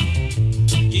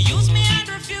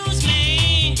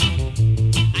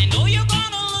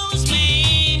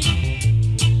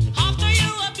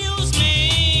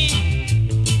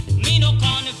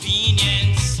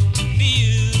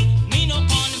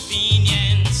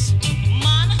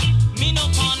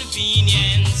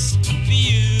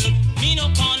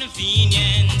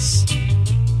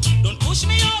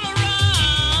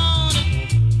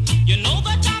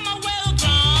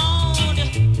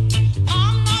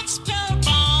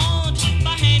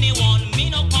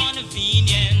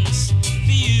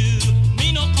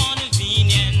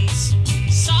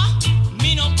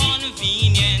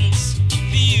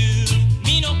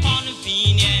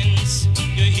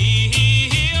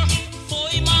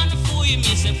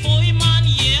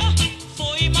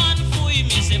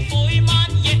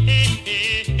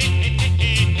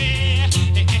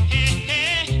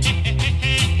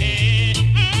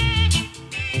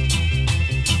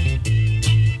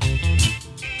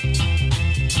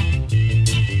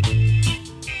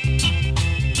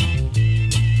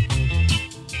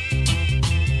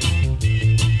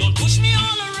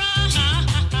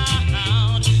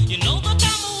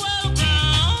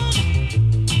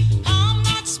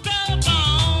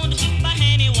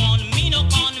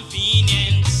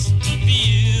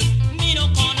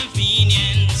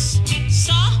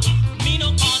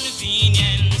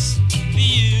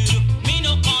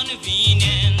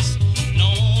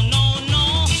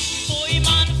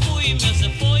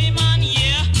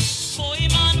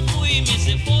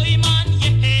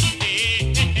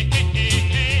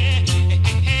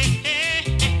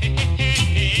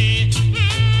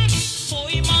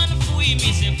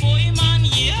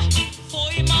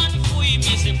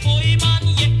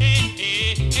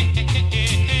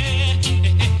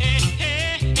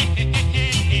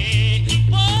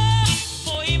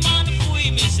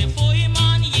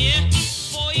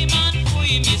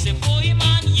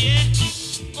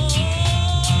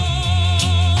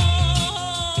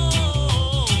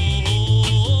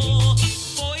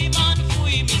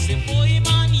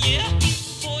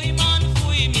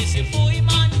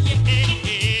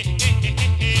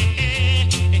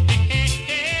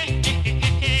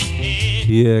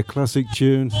 Yeah, classic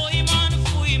tune.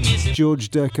 George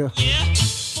Decker.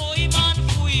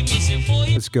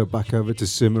 Let's go back over to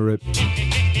Simmerip.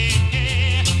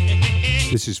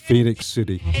 This is Phoenix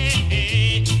City.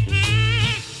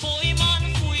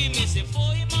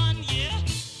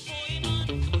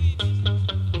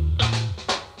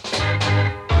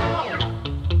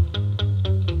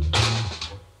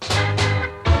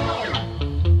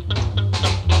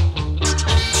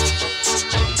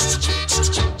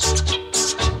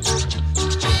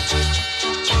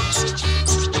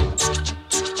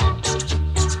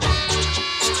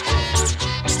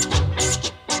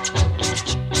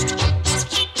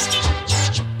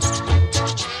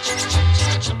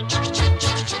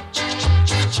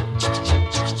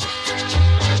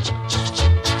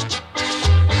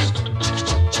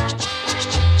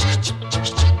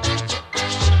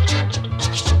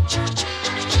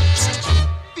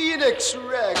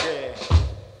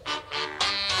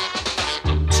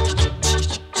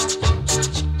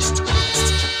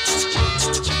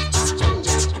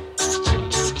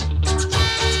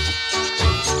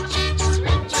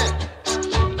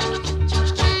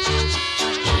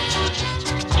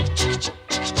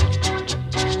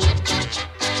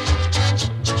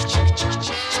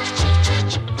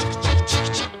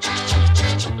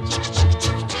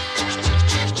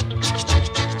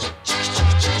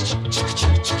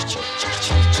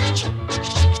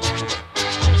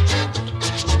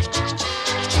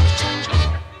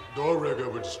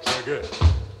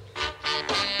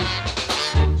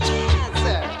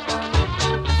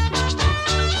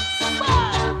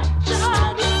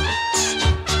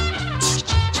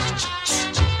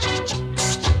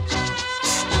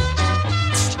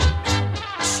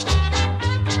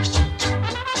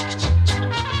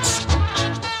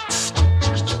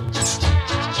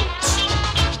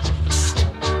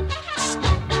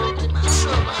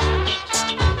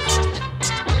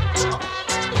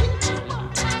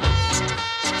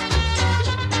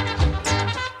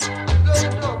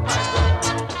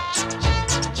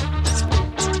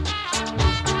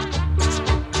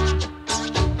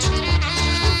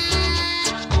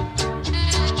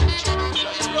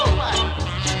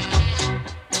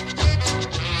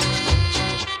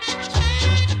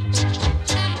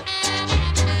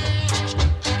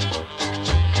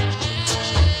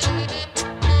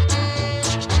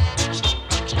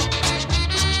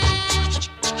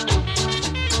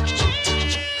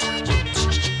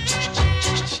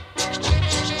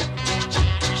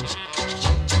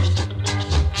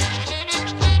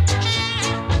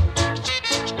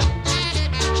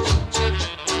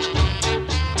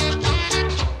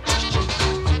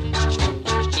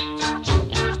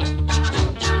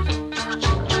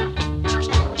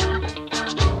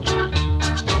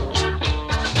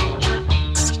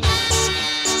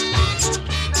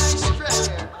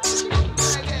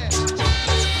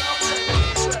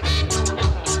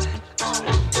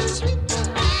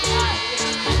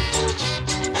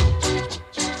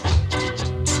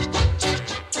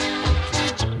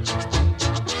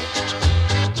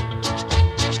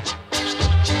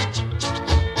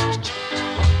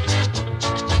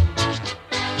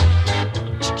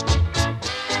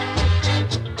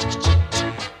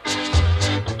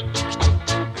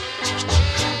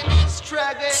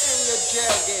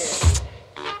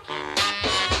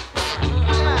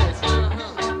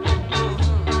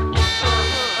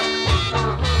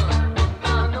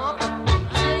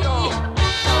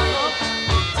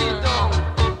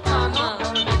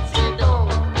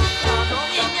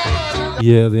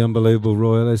 Yeah, the unbelievable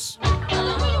royalist,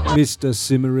 Mr.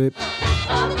 Simmerip.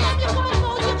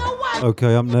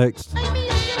 Okay, up next,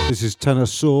 this is Tenor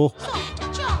Saw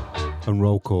and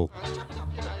Roll Call.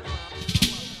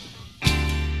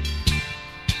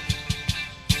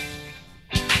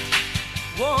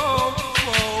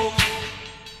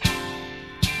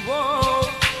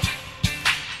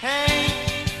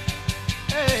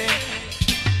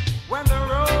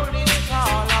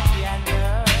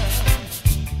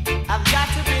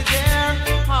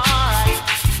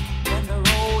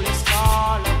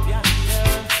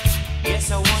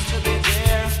 Yes, I want to be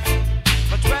there,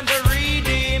 but when the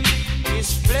redeem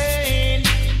is played.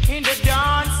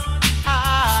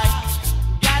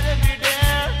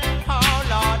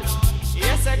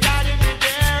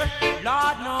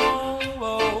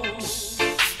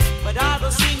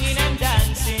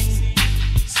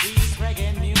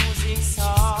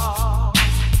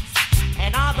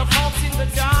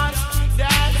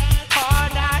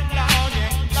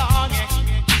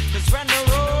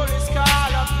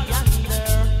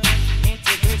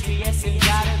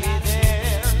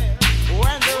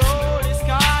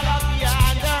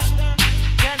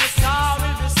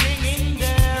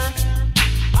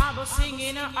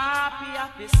 happy,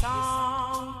 happy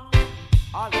song.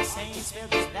 All the saints will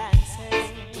be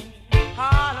dancing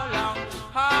all along,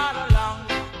 all along,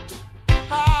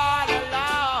 all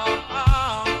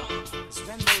along. It's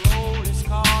when the roll is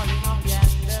calling on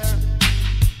yonder,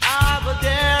 I'll be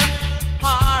there,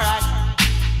 alright.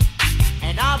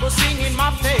 And I'll be singing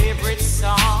my favorite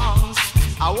songs.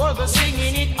 I will be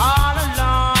singing it all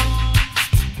along.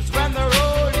 It's when the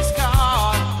roll is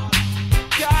called,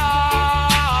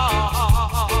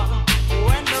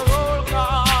 when the roll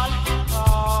call,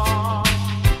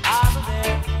 I'll be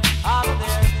there,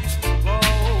 whoa.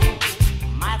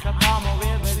 Michael Palmer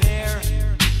will be there,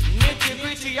 Nitty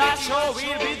Gritty, I sure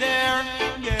will be there,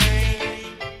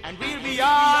 yeah. And we'll be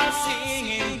all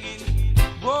singing,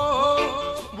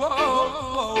 whoa, whoa,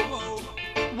 whoa,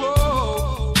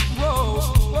 whoa, whoa, whoa.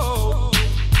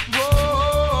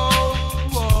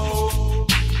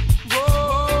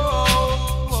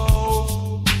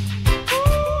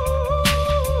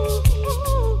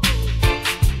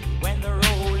 When the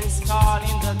roll is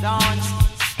calling the dance,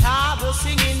 I'll be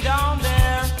singing down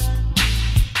there.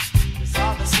 'Cause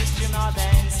all the sisters are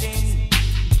dancing,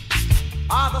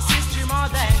 all the sisters are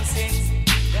dancing.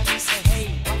 Then we say, hey,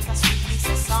 what a sweet piece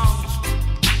of song.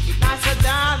 It nice to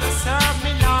dance and serve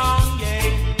me long, yeah.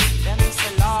 Then we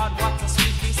say, Lord, what a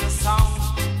sweet piece of song.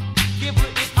 Give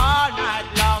it all night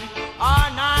long, all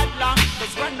night long.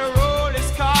 'Cause when the roll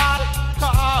is called,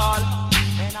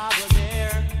 and I'll be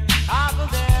there, I'll be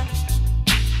there.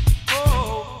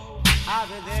 Oh, I'll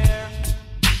be there,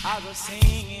 I'll be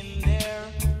singing there,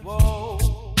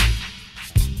 whoa.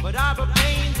 But I'll be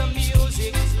playing the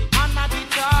music on my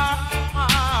guitar,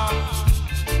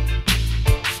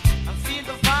 and feel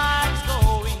the vibes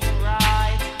going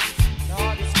right.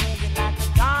 Lord, it's moving like a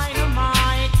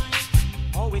dynamite.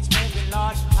 Oh, it's moving,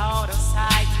 Lord, out of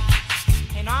sight.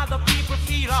 And all the people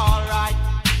feel alright.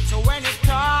 So when it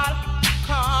call,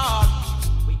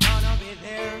 we gonna be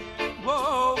there,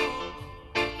 whoa.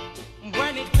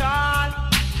 When it call,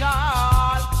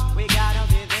 we gotta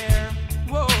be there,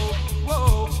 whoa,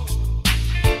 whoa.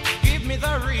 Give me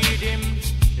the rhythm,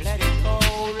 let it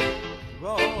roll,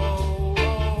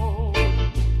 roll.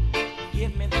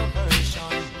 Give me the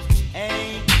version,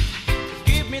 hey.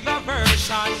 Give me the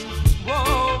version,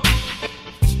 whoa.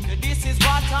 This is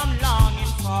what I'm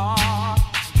longing for.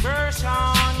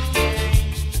 Version, hey.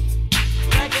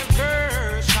 Reggae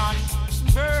version,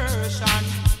 version,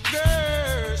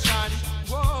 version,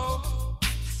 whoa.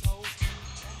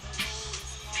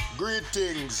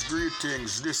 Greetings,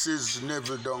 greetings. This is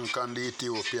Neville Duncan, the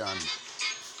Ethiopian,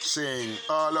 saying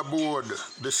all aboard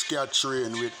the Scat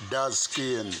Train with Daz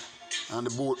Kane and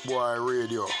the Boot Boy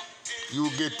Radio. You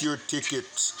get your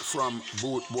tickets from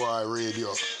Boot Boy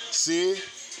Radio. See?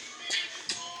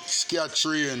 Scat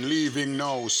Train leaving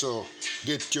now, so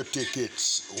get your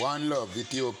tickets. One love,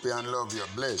 Ethiopian love you.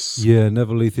 Bless. Yeah,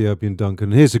 Neville Ethiopian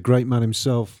Duncan. Here's a great man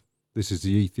himself. This is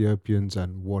the Ethiopians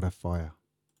and What a Fire.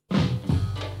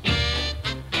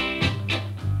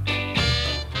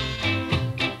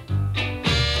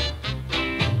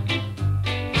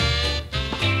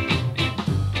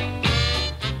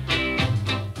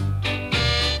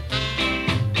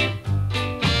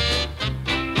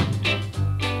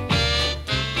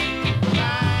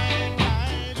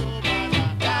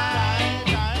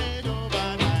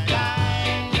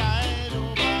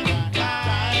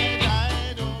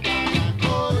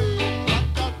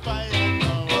 Fire.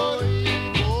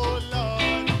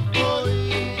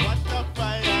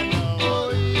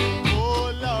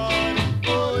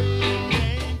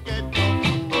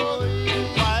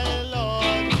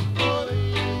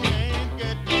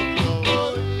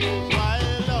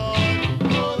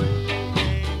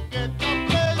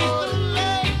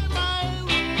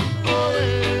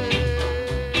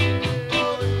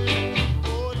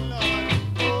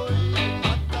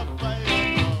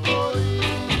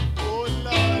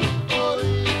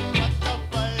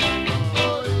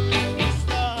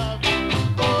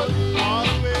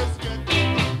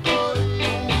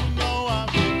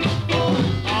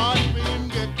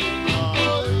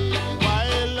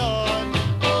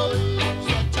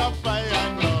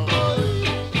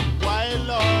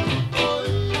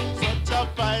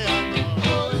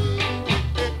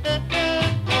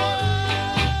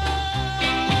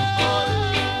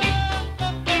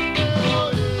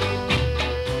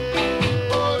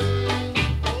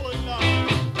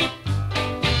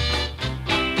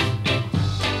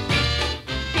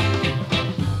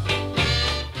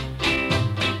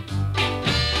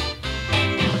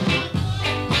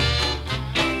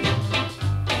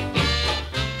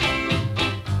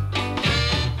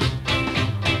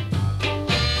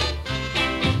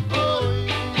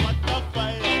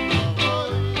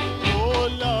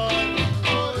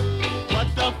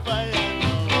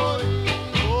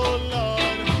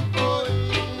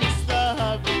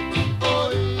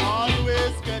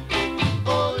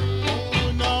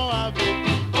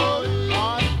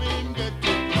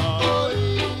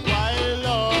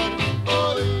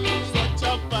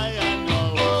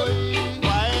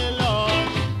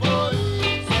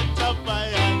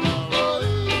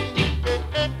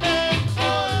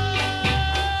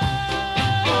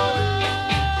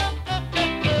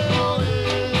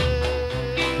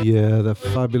 Yeah, the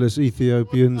fabulous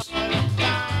Ethiopians.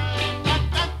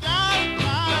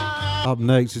 Up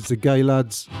next, it's the Gay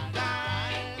Lads.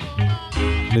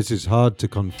 This is Hard to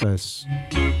Confess.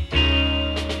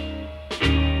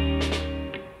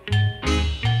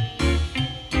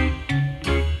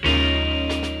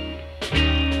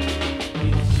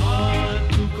 It's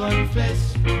hard to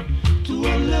confess to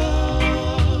a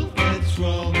love that's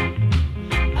wrong.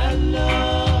 A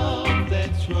love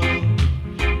that's wrong.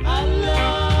 A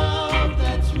love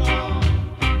that's wrong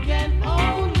can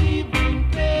only bring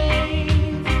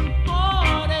pain,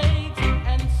 heartaches,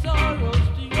 and sorrows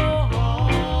to your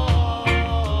heart.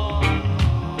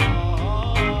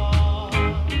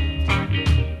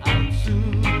 I'd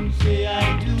soon say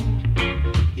I do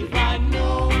if I'd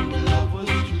known the love was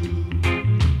true.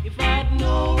 If I'd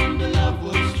known the love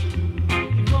was true.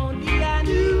 If only I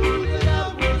knew the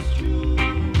love was true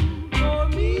for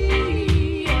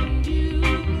me and you.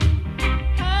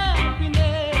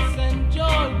 Happiness and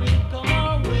joy will come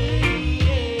our way.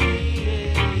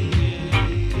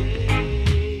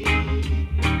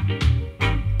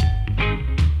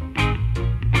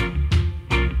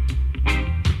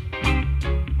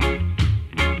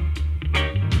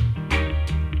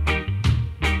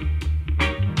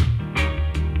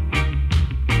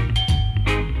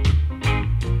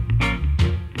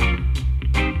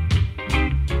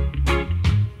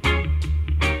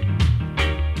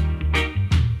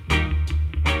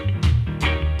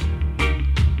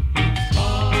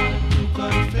 Hard to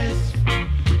confess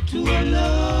to a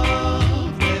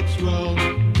love that's wrong.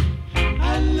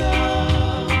 A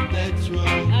love that's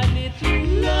wrong. A little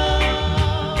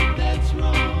love that's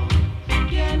wrong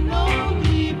can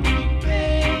only bring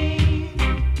pain,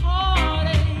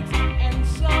 heartaches, and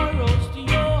sorrows to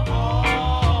your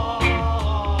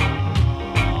heart.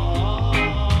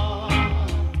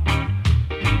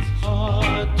 It's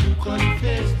hard to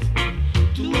confess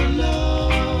to a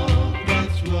love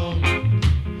that's wrong.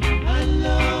 A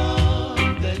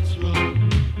love that's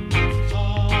wrong. It's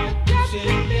hard to say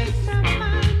yes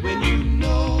when you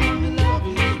know the love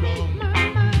is wrong.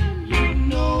 You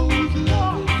know the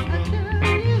love is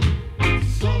wrong.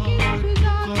 It's hard to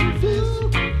confess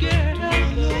to a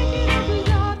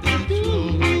love that's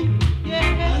wrong.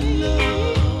 A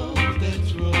love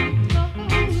that's wrong.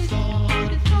 It's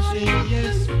hard to say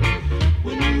yes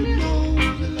when you know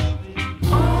the love is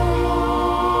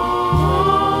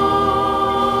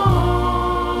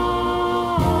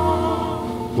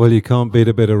Well, you can't beat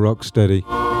a bit of rock steady.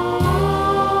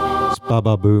 It's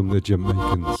Baba Boom, the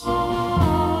Jamaicans.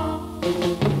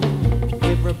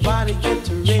 Everybody get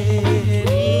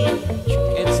ready.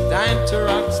 It's time to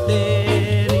rock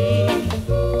steady.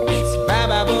 It's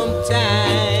Baba Boom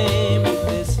time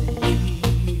this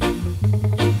year.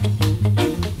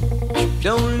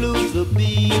 Don't lose the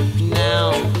beat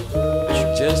now.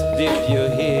 Just dip your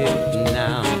head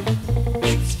now.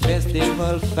 It's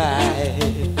Festival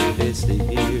 5 this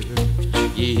year.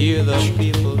 You hear the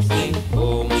people sing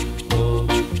boom, boom,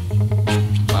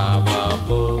 Baba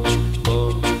boom,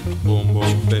 boom, boom,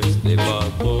 boom,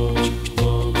 Festival boom,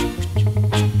 boom,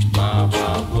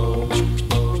 Baba boom,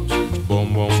 boom,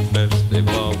 boom, boom,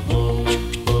 Festival boom,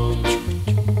 boom,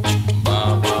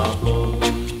 Baba boom,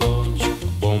 boom,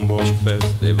 boom, boom,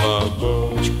 Festival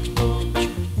boom, boom,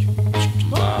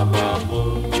 Baba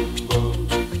boom, boom.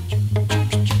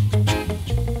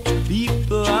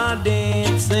 People are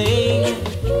dancing,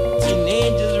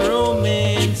 teenagers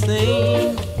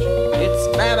romancing. It's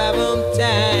Baba Boom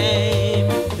time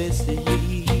this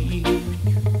year.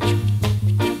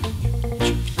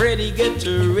 Freddie, get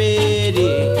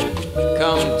ready,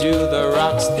 come to the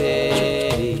rock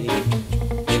steady.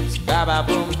 It's Baba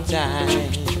Boom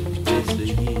time this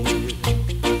year.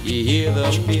 You hear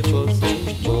the people sing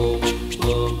boom,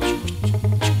 boom,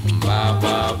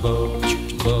 Baba boom,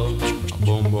 boom,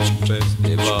 boom, boom,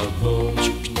 Festival boom,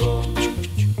 boom,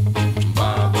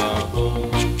 Baba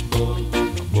boom, boom,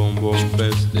 boom, boom,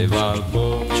 Festival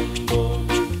boom, boom,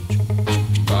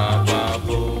 Baba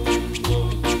boom,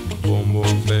 boom, boom,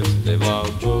 boom, Festival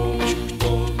boom,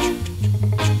 boom,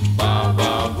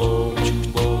 Baba boom,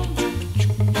 boom.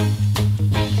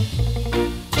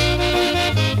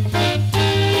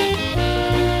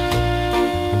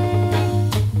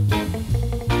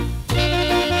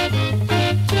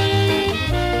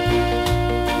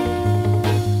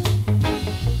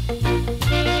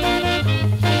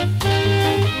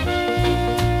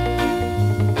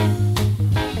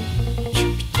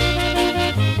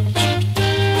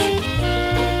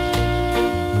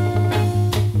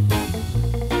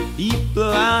 People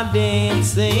are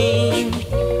dancing,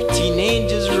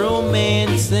 teenagers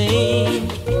romancing.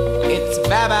 It's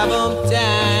Baba Boom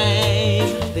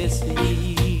time they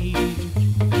see.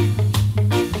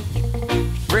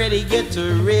 Freddie, get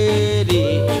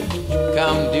ready,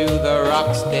 come do the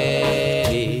rock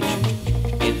steady.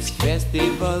 It's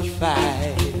festival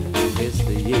 5 this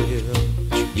the year.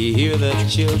 You hear the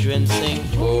children sing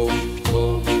boom,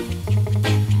 boom,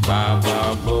 ba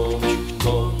ba boom,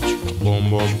 boom, boom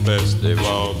boom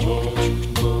festival,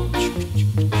 boom, boom,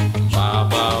 ba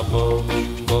ba boom,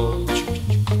 boom.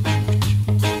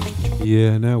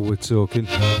 Yeah, now we're talking.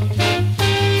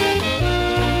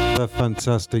 They're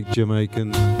fantastic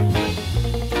Jamaicans.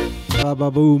 Ba ba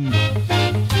boom.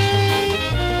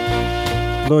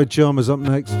 Lloyd Chalmers up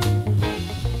next.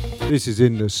 This is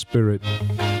In the Spirit.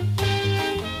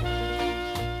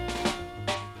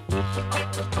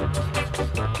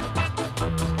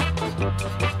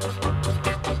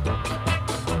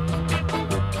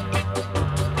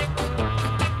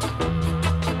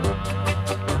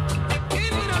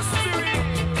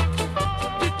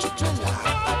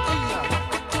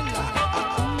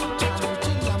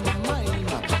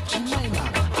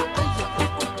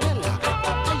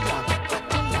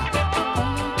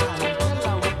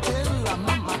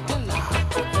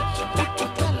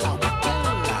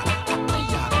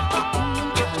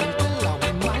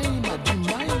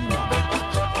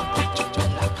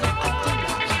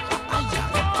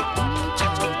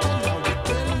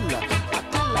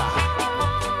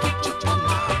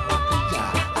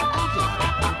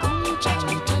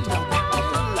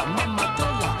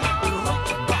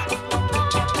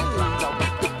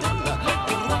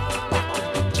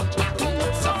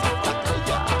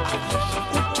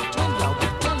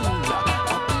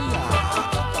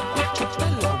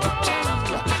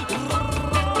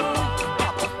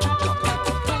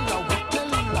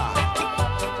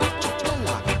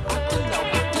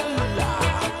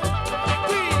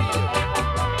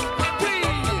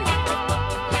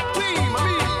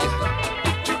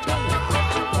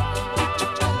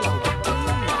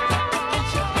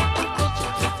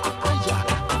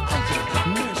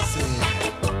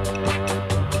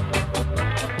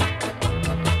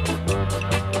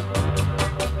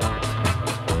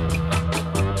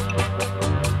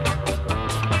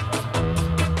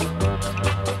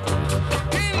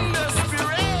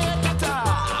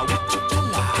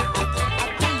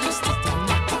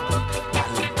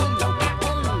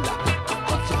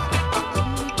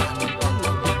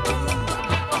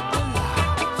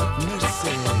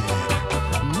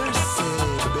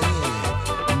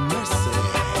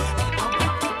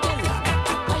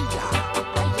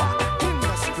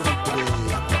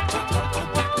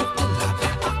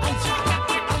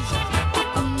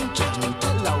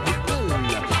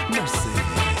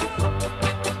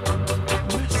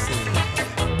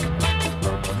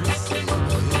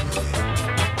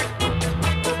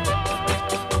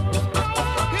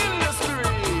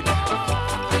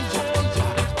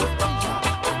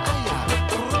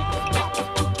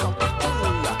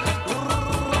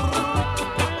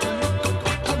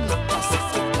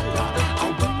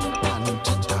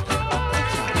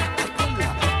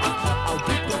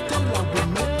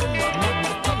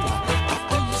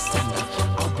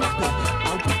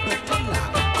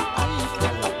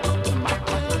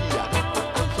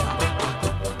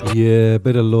 Yeah, a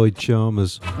bit of Lloyd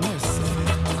Chalmers.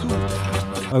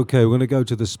 Okay, we're going to go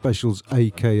to the specials,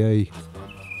 aka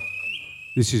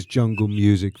this is Jungle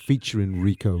Music featuring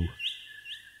Rico.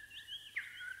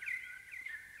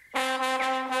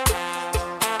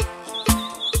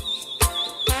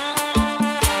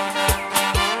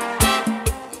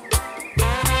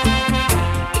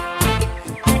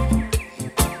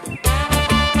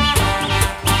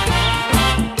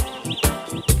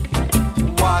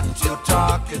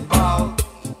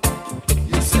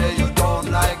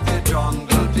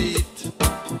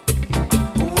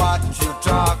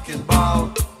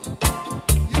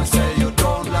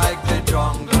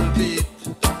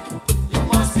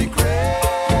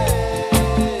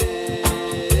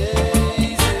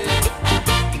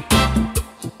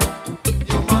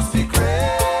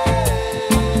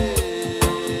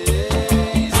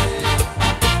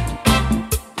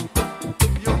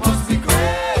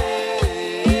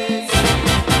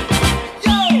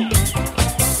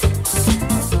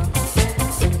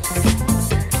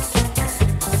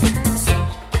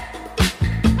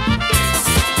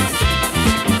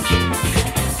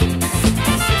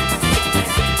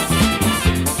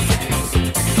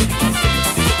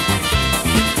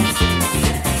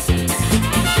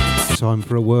 Time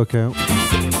for a workout.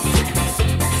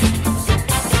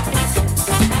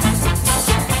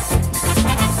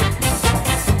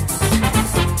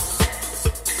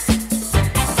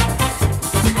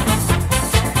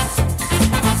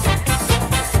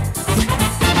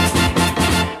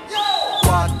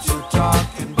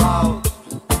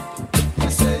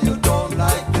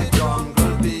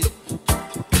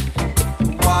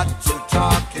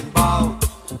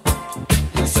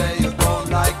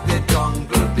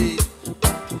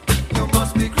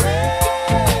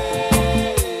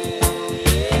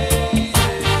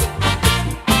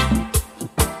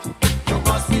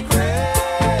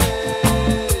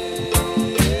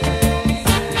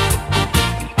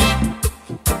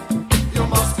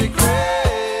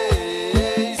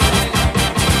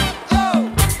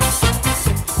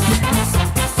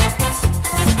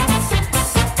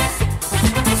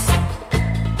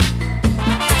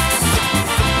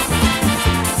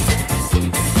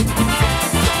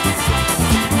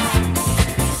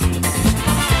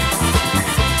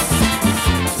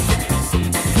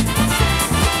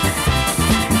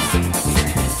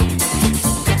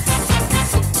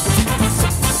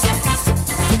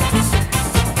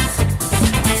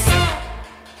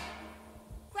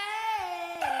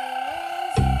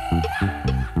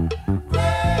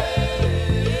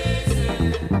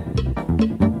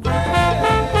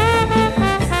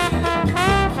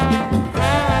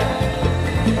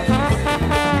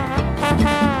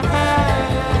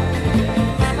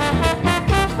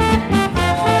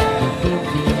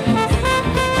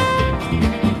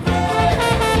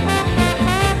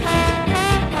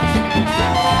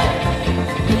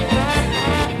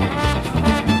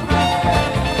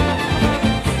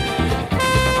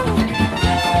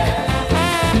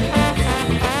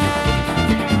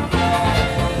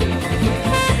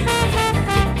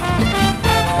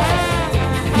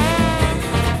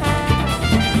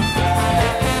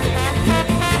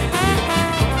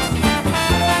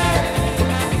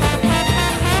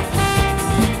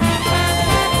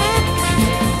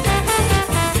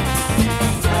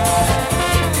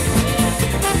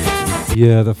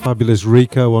 Yeah, the fabulous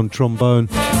Rico on trombone.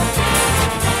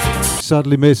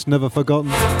 Sadly missed, never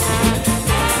forgotten.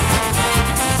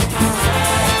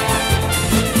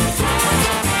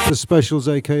 The Specials,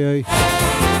 aka.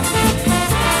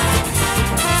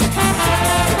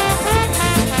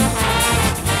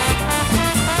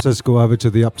 Let's go over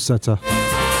to the Upsetter.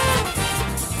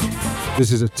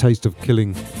 This is a taste of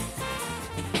killing.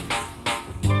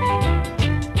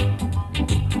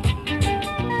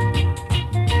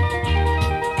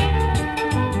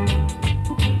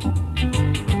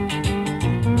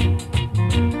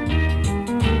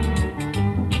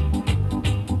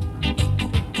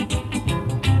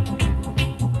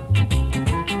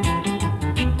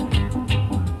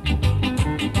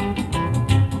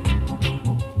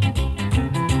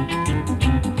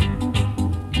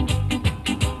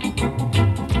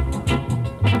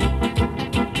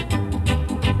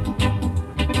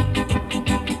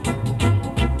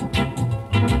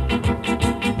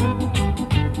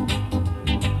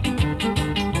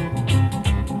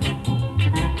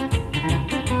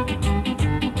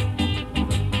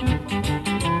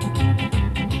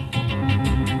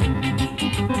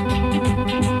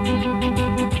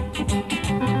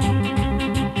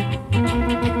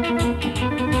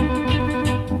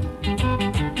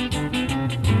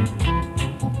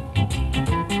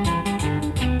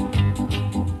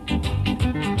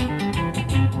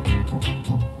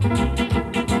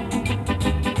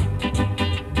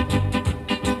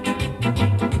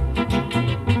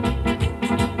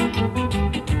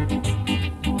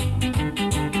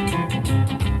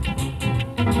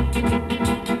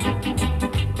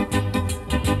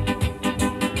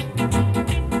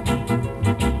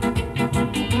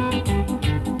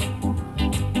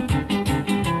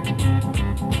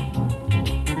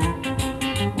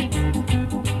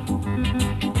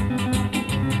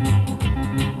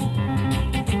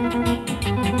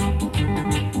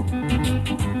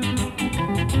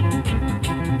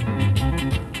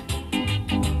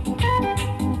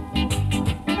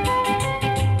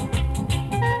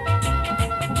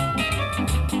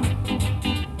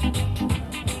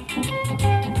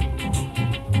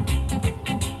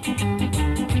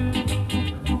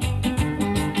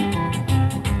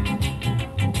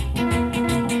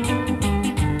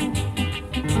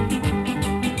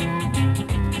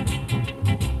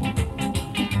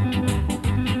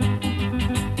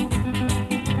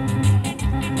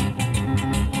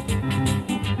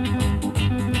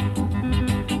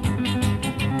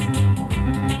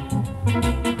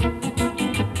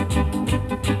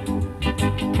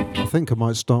 I think I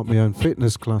might start my own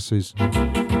fitness classes.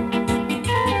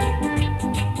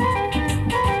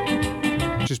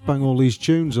 Just bang all these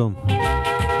tunes on.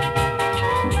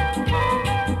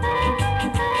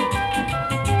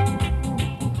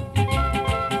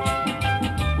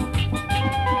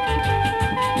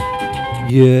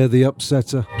 Yeah, the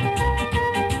Upsetter.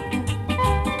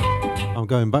 I'm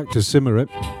going back to Simmer It.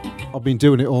 I've been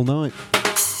doing it all night.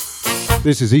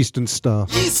 This is Eastern Star.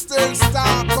 Eastern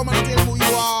Star, come and tell who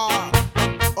you are.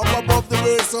 Up above the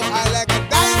world, so I like a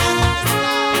diamond in the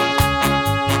sky.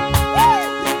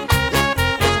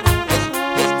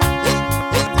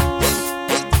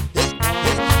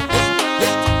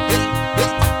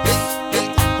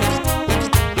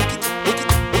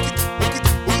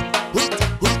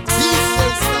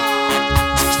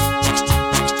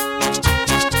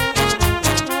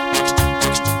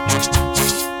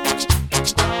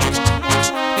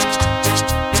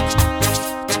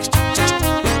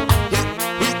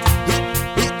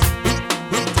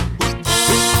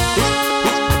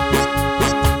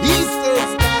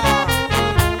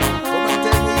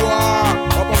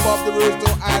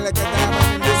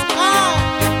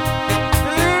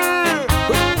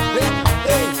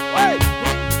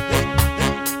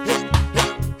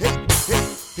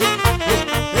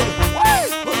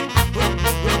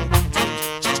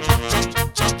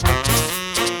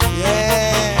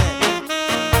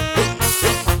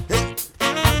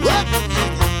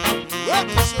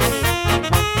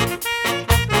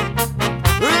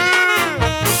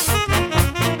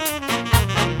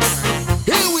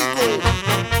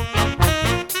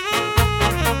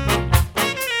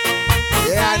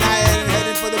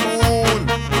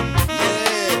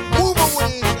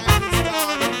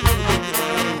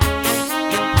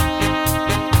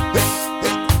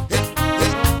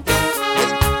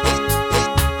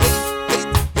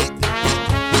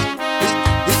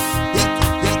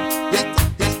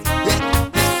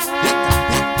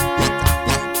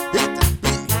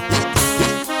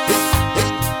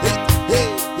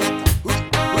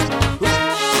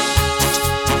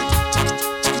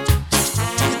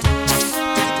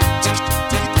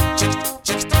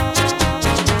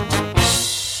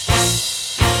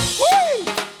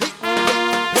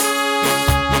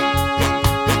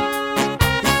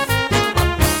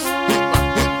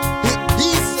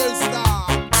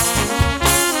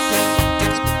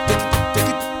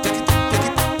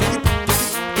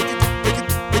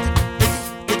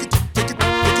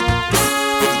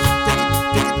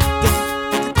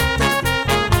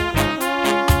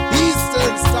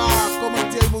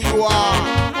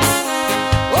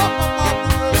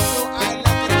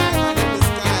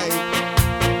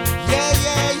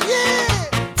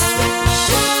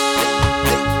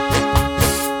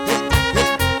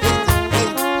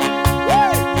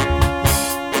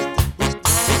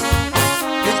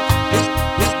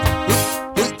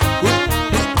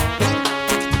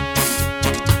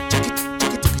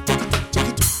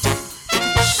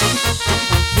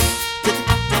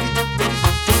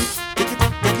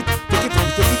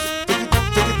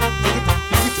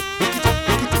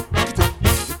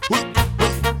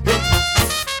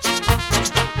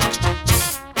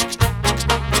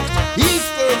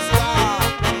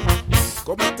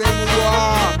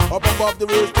 above the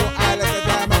roof, so high like a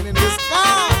diamond in the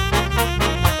sky.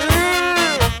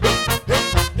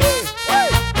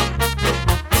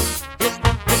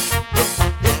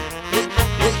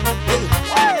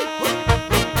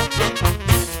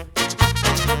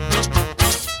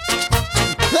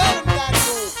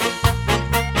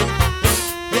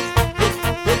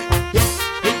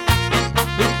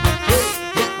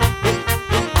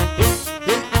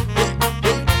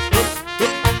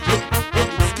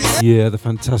 Yeah, the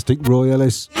fantastic Roy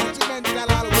Ellis.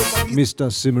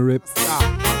 Mr. Simmerip.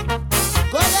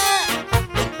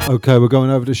 Okay, we're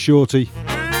going over to Shorty.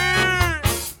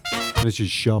 This is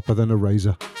sharper than a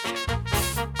razor.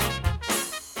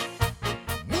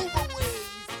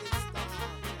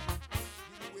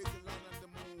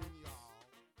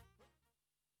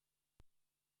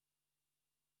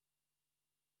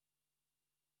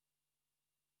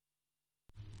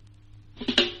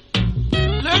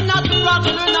 Learn not to rock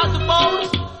and learn not to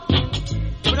pose.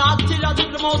 When I tell you to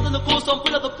the most and the cool, so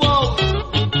full of the pose.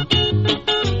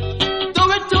 Do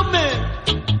it to me.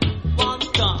 One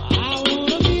time. I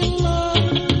wanna be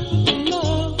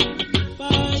loved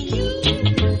by you.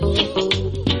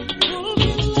 Wanna be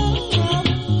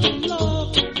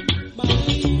loved by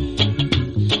you.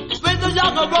 When the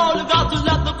younger roll, you got to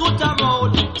let the good time roll.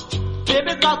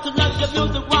 Baby, got to let the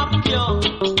music rock you.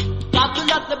 Got to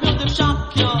let the music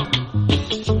shock you.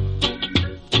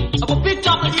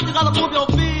 You gotta move your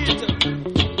feet.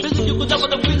 Busy, you could never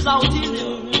the feels out in you.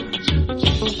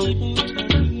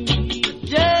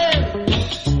 Yeah,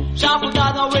 sharper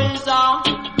than a razor,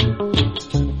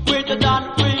 greater than a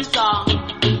razor.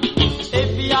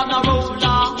 If you have no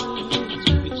roller,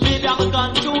 maybe I'm a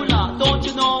controller. Don't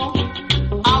you know?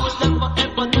 I will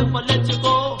never let you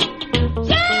go.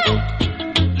 Yeah,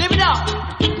 live it up.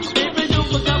 Baby, you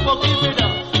could never give it up.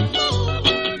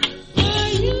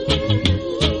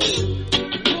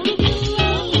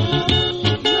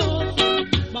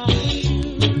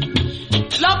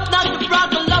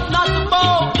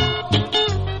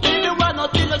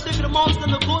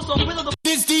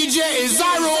 This DJ is a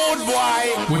road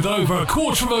boy. With over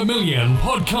 250,000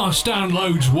 podcast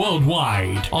downloads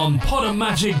worldwide on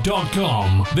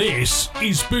Podomatic.com, this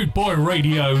is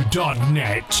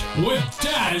BootboyRadio.net with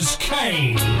Daz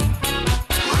Kane.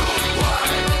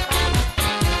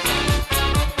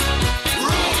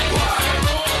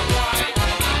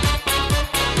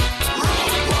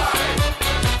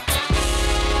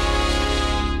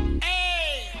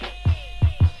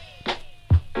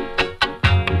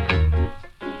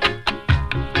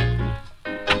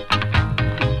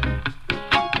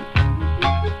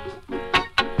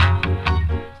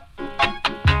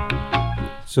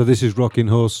 So this is Rocking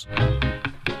Horse.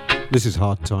 This is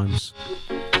Hard Times.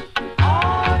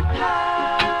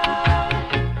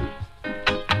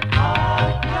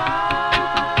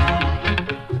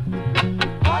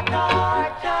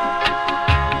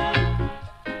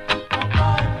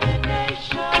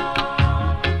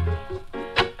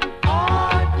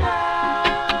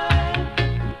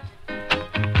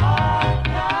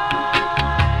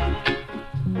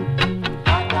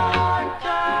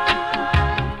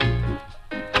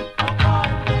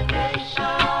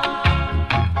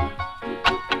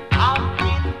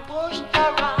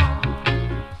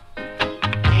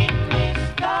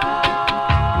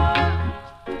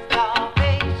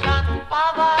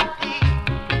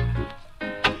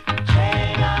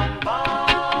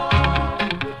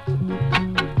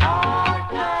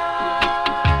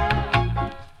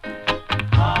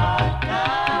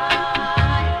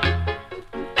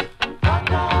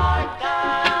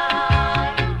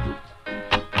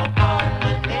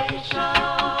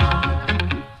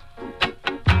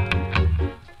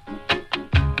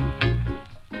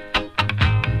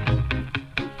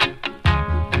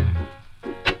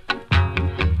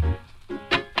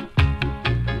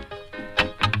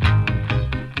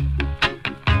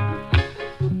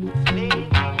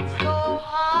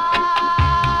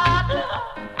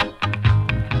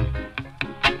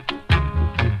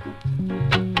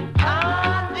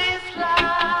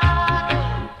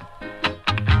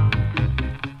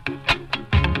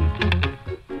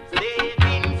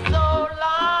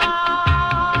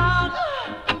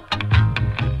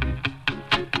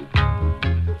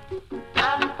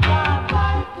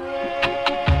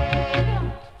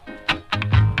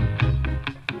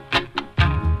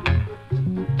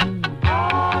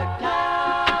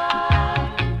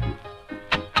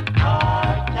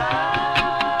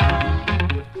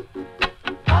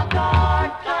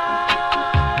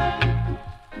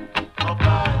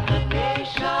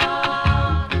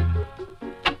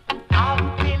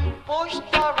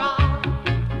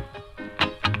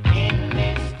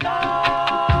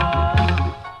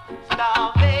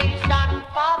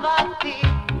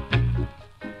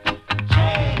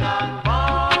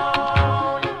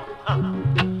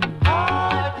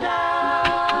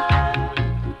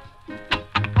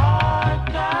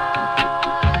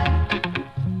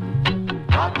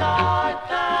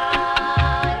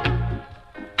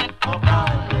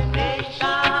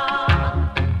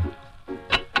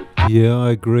 Yeah,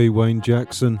 I agree, Wayne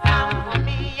Jackson.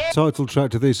 Title track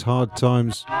to this, Hard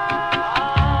Times.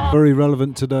 Very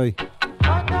relevant today.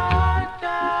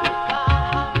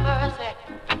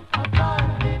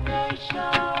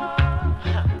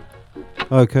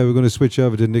 Okay, we're going to switch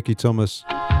over to Nikki Thomas.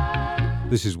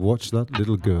 This is Watch That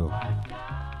Little Girl.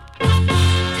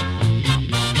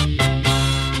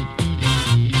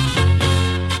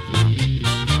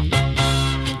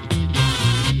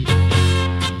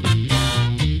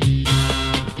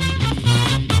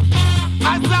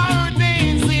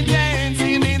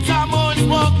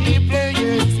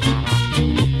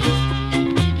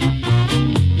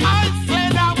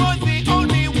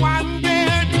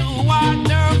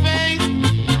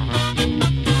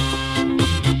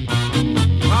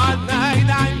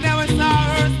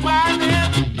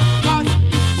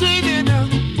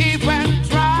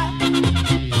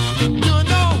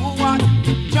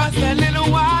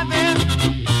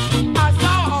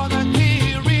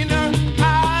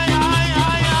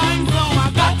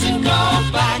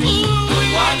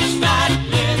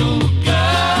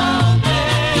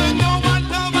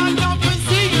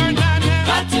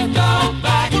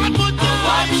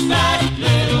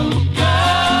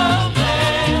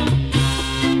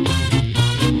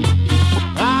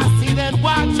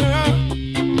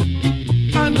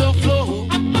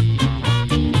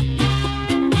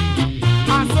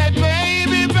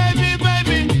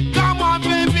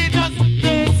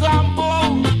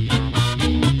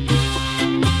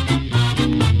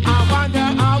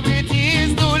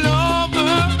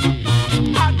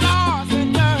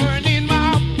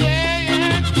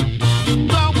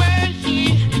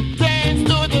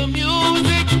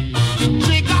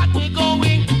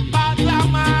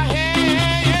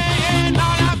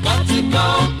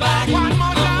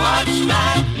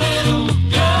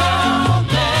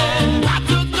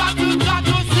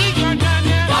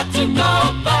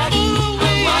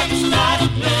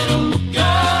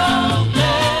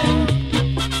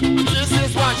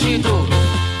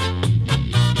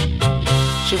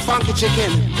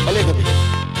 Chicken a little bit,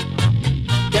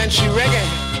 then she reggae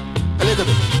a little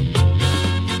bit,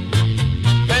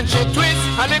 then she twist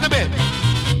a little bit,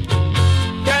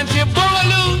 then she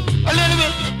boogaloo a little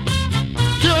bit.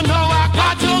 You know I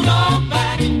got to go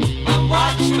back and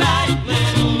watch that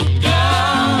little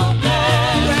girl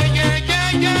there. Yeah, yeah, yeah,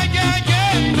 yeah, yeah,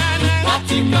 yeah. Got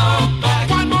to go back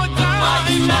one more time.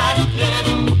 Watch that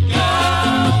little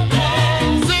girl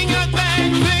there. Sing your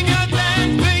thing, sing your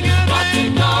thing, sing your thing. Got to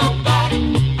go back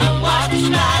and watch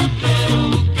that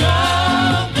little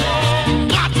girl there.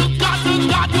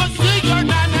 Got to see your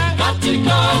nana. Got to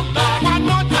go back one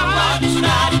more time. Watch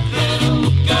that little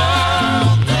girl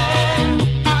there.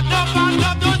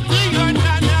 Got to see your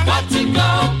nana. Got to go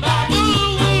back.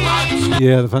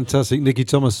 Yeah, the fantastic Nikki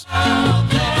Thomas.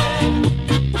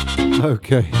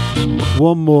 Okay,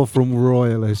 one more from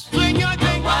Royalist.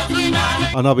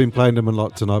 And I've been playing him a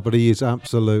lot tonight, but he is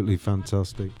absolutely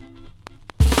fantastic.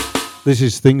 This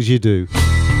is Things You Do. Sing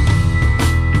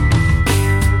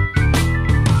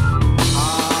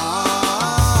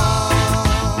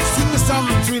me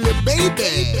something really,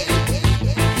 baby.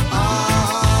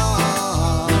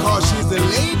 Cause she's a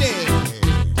lady.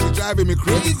 She's driving me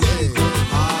crazy.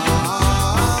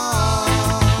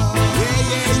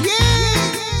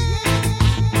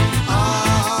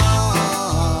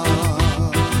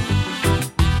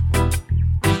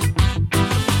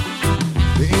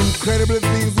 Incredible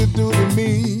things they do to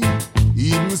me,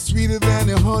 even sweeter than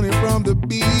the honey from the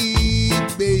bee,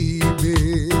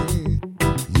 baby.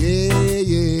 Yeah,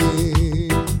 yeah.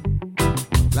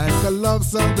 Like a love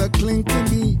song that cling to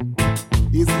me,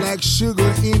 it's like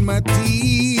sugar in my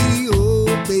tea, oh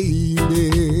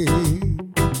baby.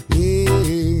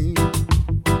 Yeah.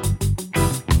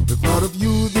 The thought of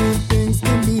you doing things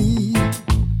to me,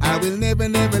 I will never,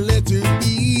 never let you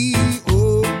be,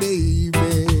 oh baby.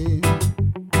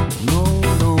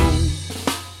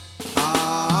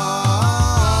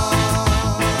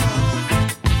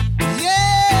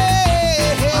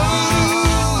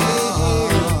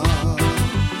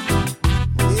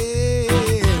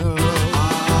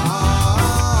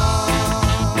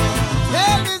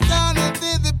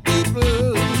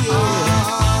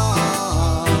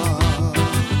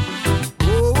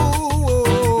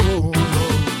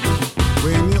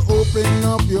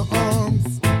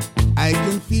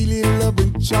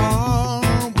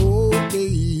 Charm, oh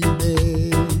baby,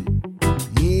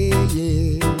 yeah,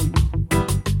 yeah.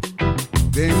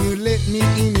 Then you let me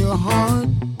in your heart,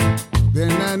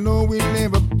 then I know we'll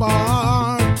never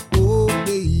part, oh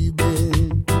baby,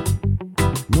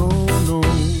 no, no.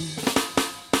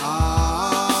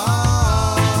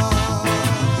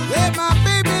 Yeah, my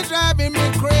baby driving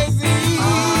me crazy.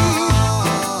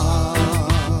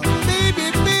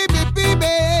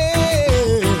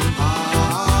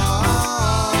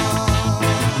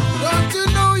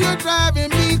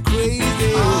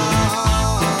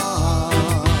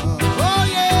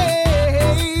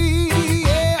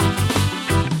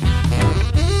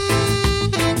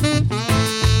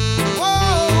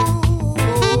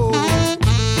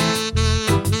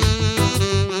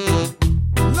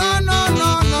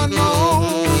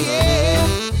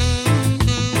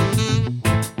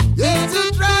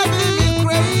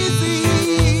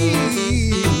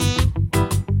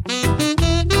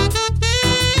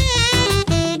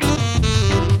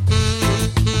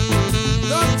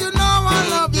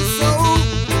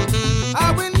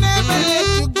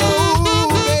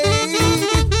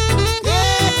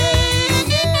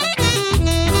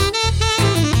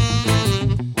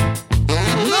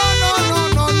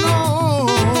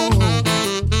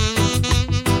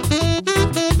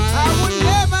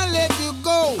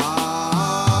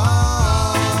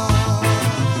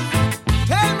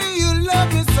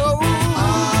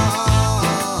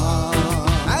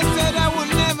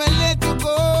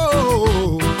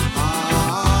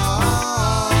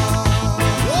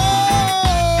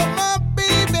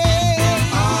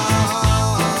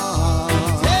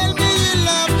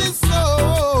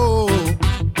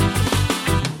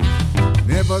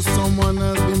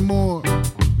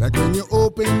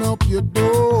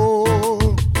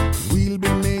 go. We'll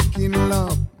be making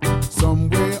love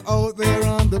somewhere out there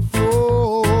on the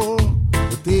floor.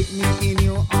 So take me in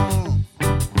your arms,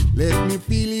 let me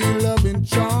feel your loving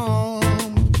charm.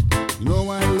 You know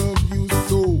I love you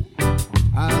so,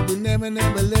 I will never,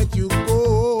 never let you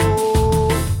go.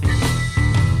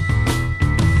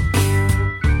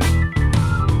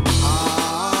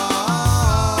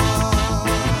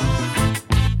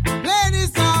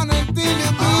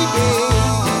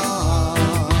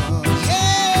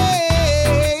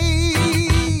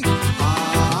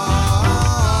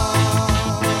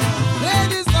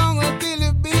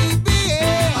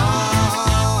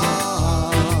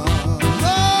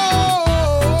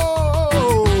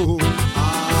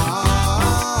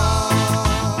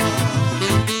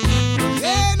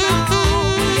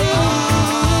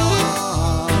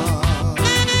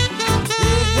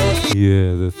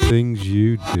 Yeah, the things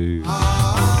you do.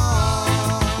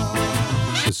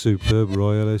 The superb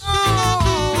Roy Ellis.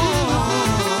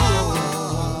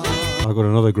 I've got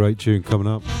another great tune coming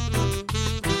up.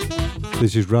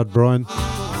 This is Rad Brian.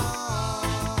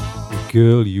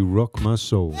 Girl, you rock my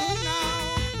soul.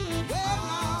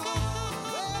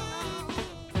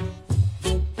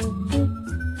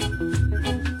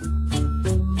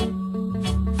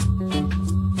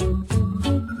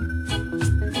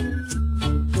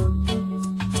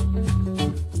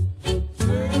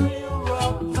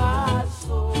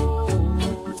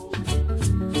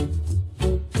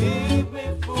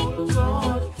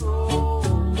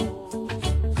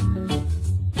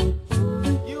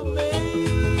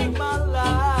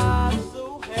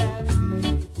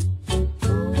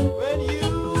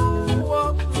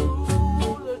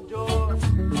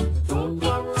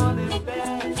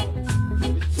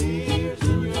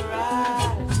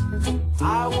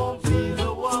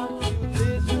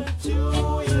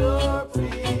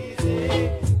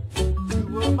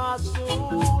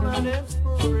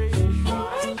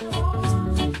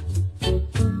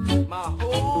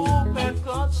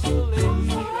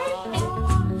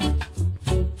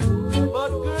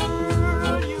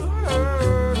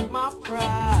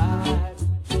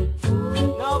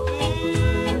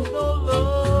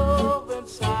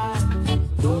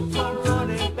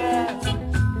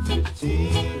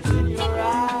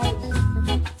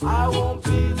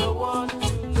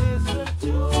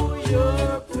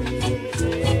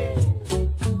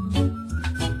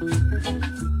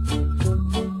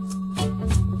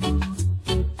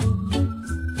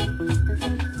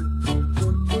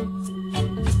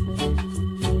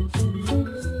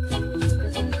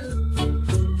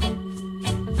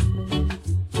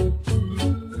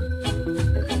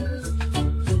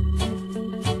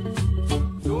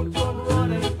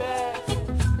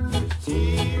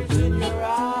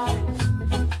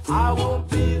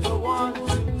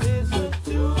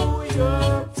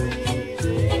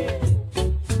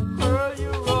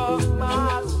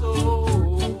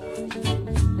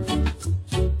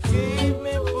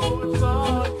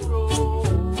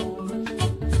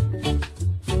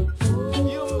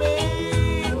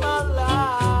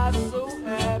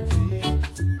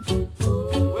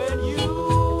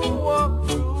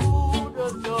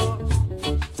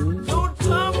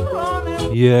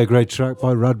 Yeah, great track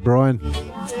by Rad Brian.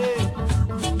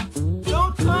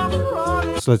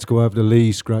 So let's go over to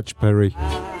Lee Scratch Perry.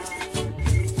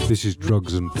 This is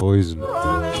Drugs and Poison.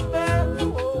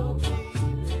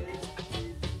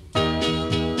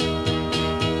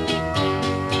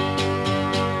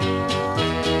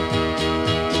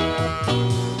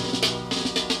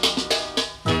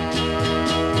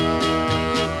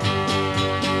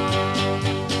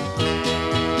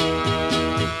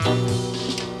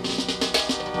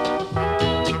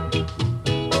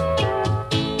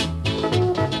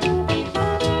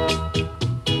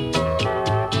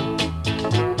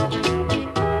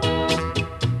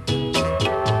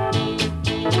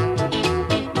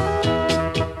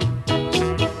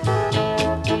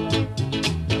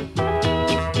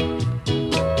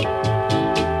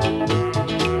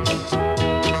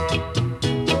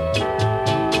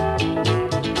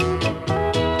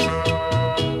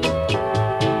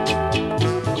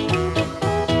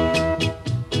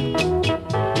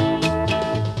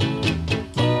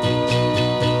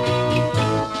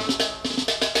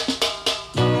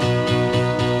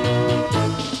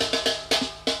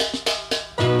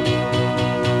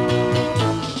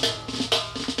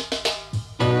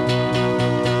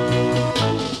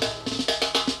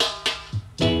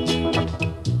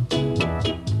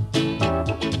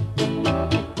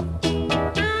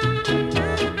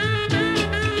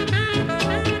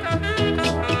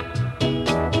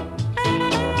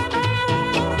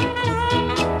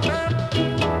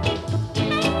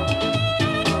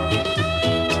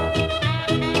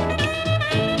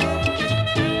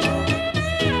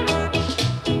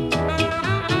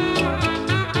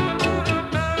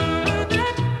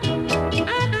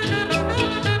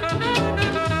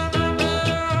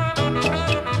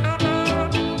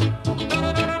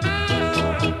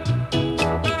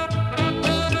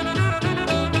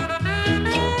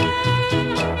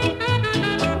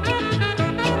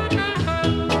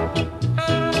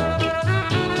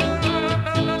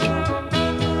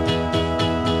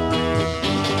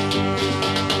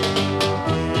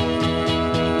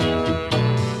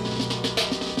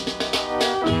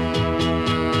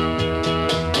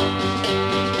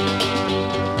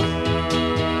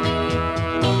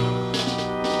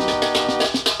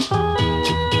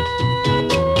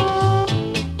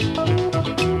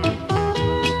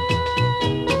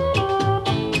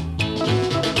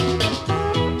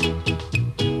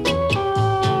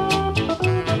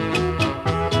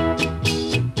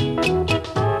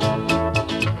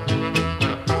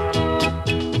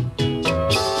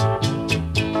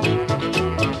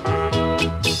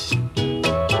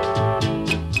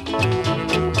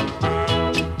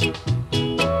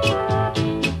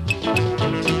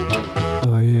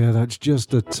 Scratch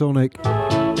Just a Tonic.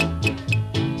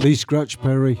 Lee Scratch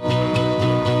Perry.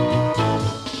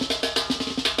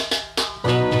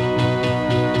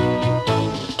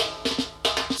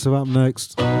 So up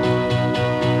next,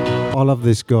 I love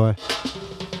this guy.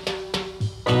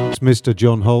 It's Mr.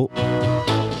 John Holt.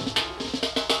 And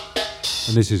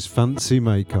this is Fancy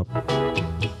Makeup.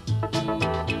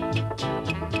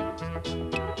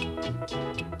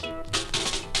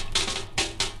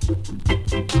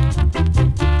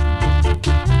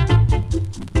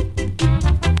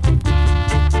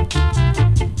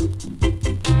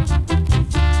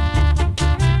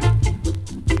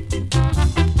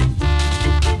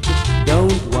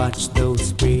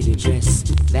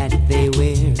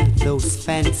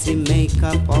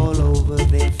 Makeup all over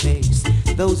their face,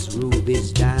 those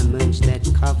rubies, diamonds that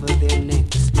cover their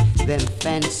necks, them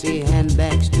fancy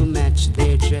handbags to match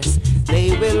their dress.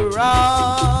 They will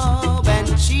rob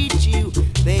and cheat you,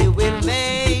 they will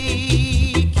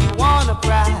make you wanna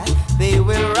cry. They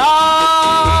will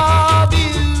rob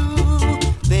you,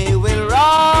 they will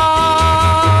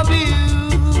rob you.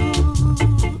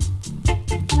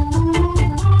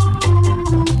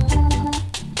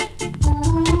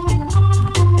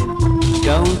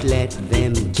 Don't let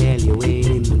them tell you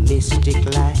any mystic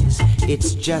lies.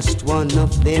 It's just one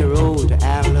of their old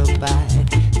alibi.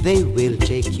 They will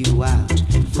take you out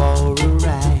for a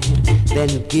ride,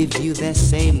 then give you the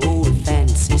same old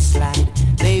fancy slide.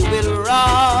 They will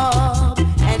rob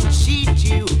and cheat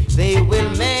you. They will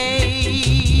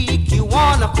make you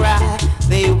wanna cry.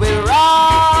 They will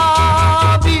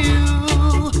rob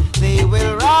you. They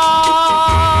will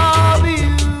rob you.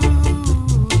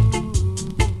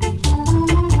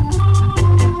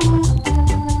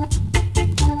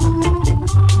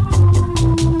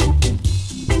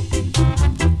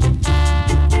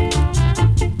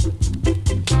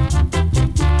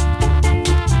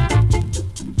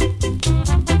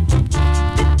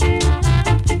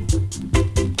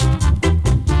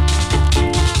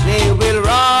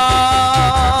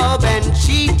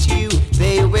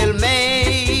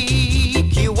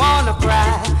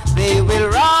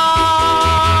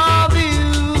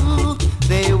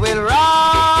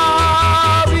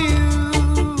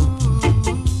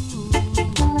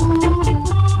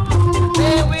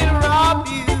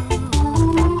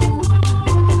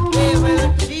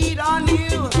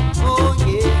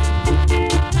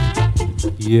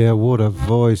 Yeah, what a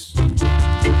voice.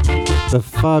 The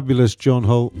fabulous John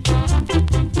Holt.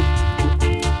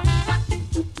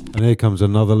 And here comes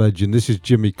another legend. This is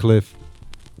Jimmy Cliff.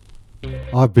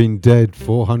 I've been dead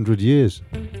 400 years.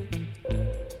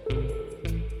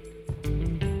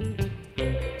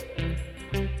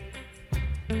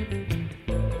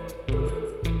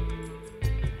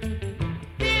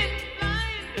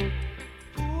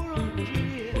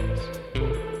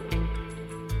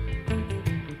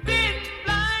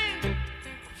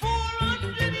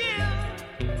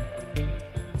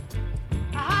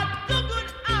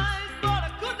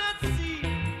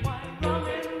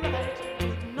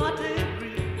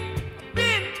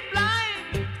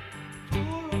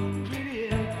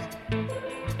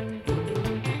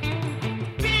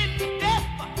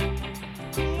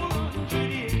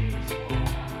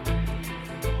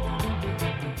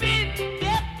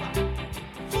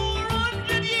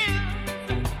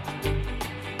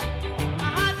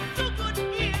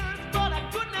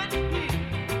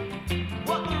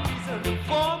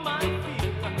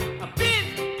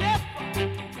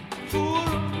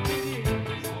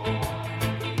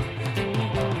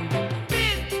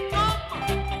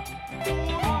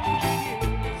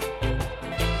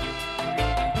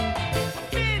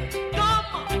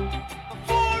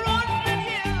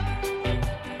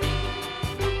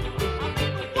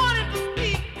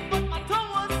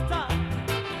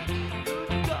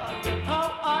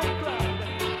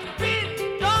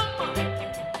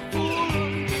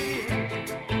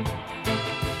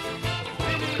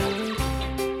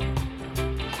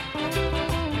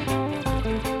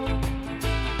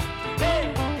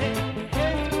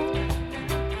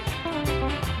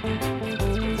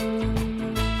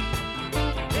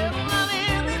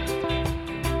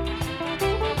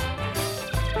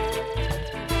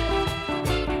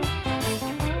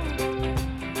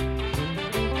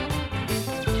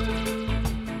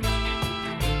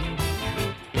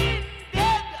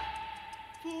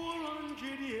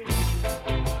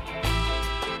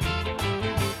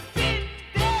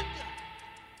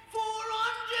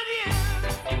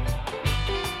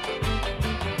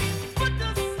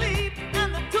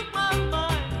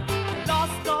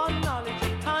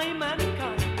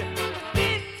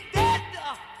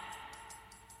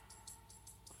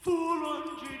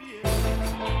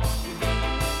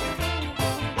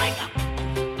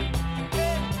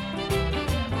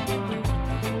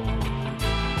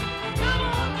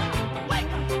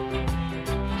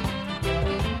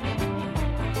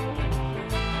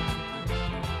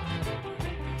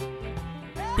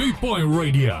 Boot Boy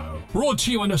Radio, brought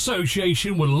to you in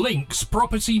association with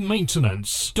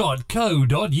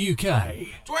linkspropertymaintenance.co.uk.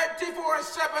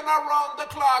 24/7 around the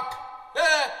clock.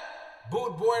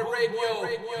 Boot Boy Radio,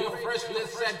 your freshly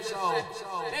sent sound.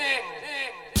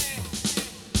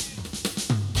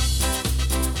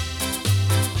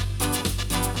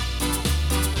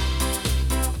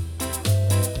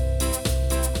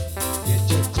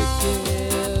 Get your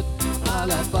ticket,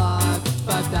 all about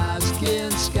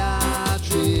Badaskin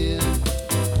Skytrain.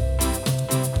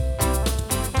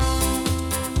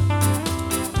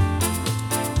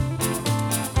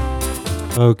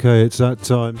 Okay, it's that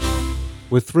time.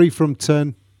 We're 3 from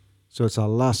 10, so it's our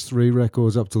last 3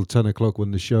 records up till 10 o'clock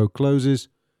when the show closes.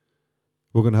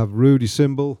 We're going to have Rudy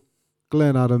Symbol,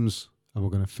 Glenn Adams, and we're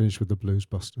going to finish with the Blues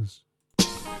Busters.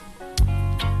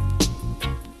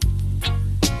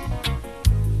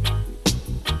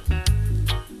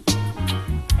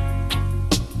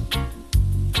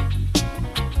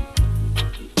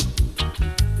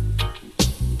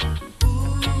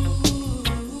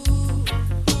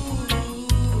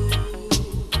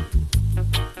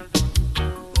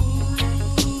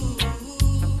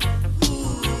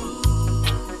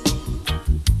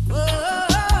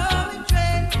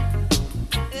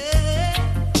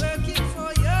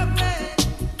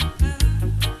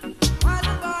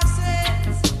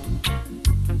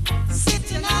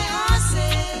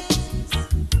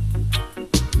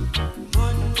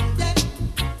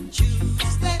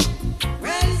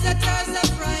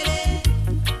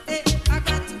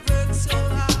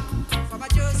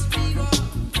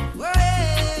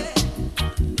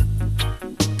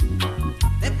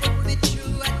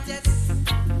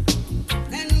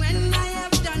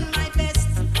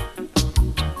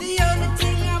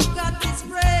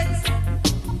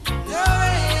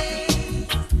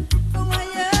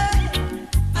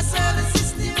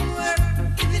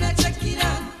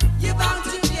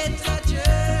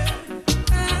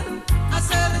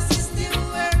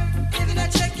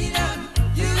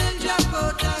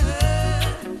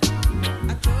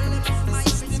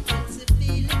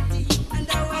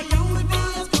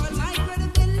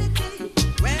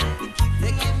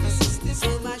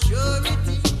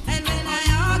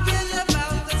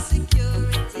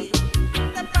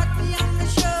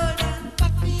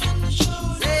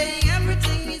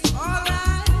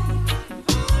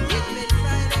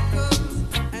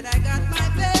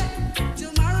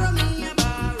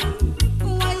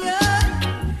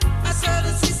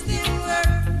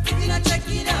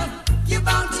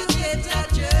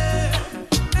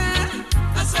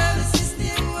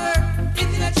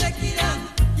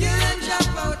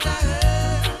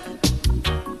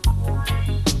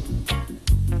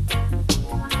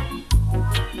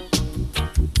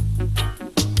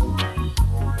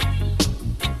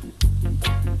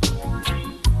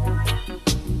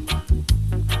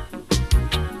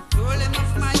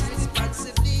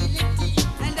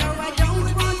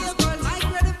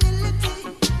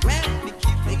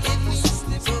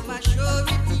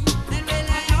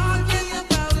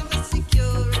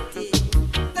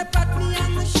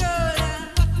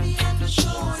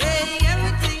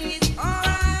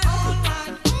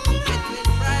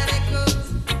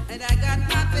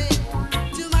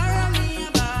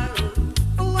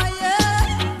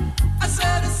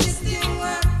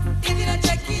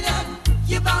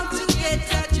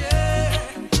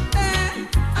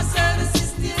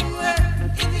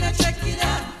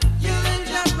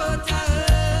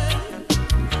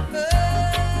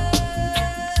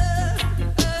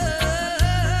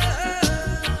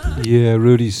 Yeah,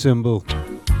 Rudy Symbol.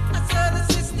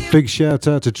 Big shout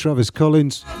out to Travis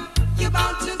Collins.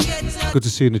 Good to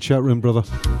see you in the chat room, brother.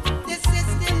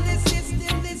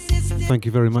 Thank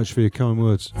you very much for your kind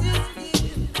words.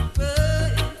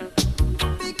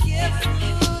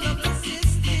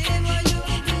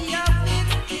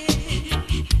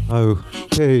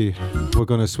 Okay, we're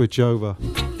going to switch over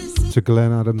to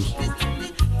Glenn Adams.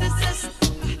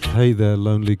 Hey there,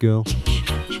 lonely girl.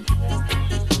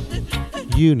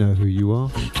 You know who you are.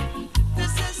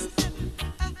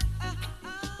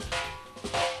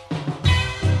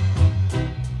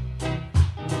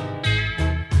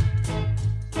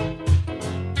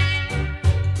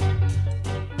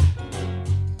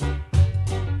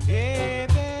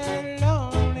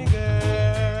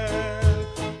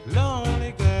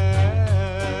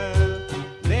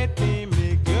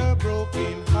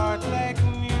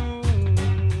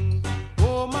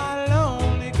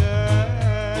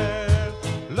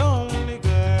 Lonely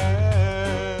girl,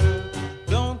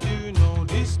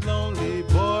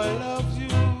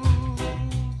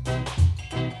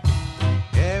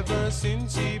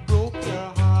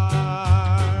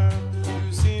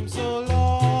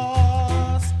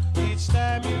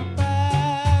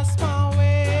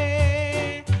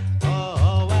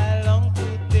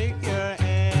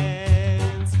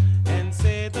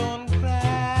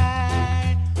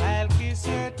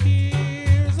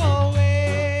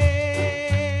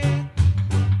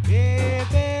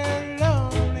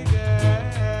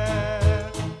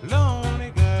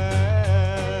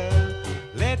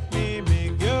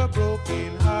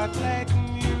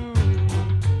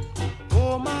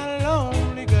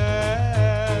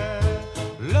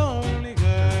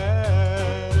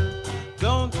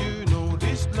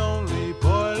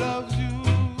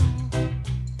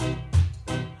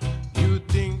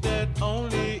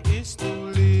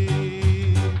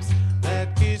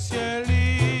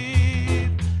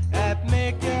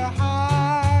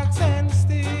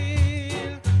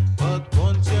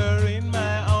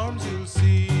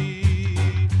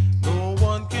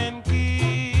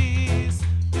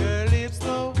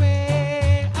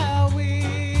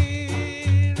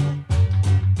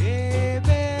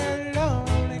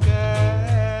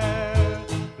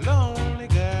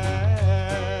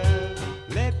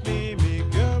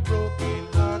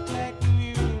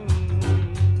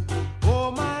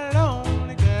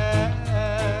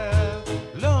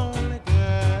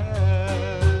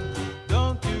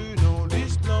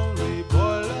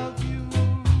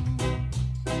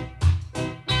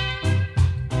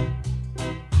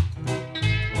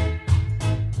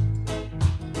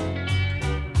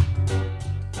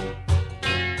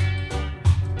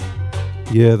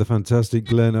 Yeah, the fantastic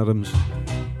Glenn Adams.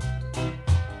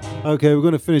 Okay, we're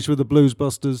going to finish with the Blues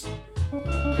Busters.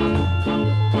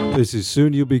 This is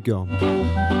Soon You'll Be Gone.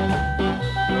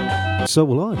 So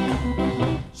will I.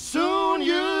 Soon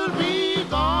you'll be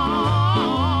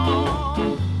gone,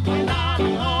 and I'll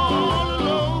be all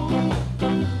alone.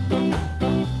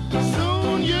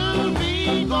 Soon you'll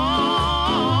be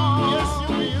gone, yes you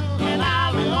will, and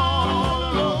I'll be all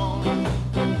alone.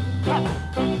 Ha.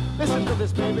 Listen to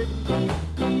this, baby.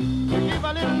 You give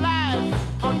a little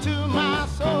life unto my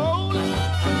soul. Keep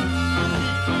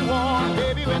me warm,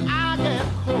 baby, when I get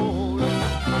cold.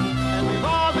 And with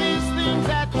all these things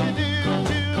that you do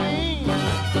to me,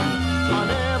 I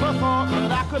never thought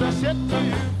that I could have set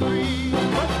you free.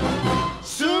 But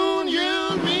soon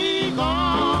you'll be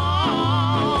gone,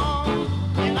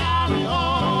 and I'll be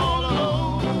all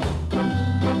alone.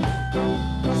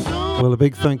 Well, a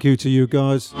big thank you to you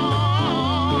guys.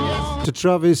 To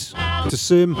Travis, to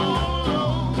Sim,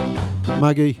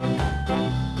 Maggie,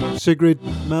 Sigrid,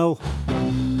 Mel.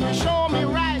 Show me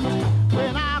right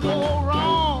when I go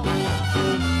wrong.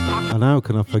 And how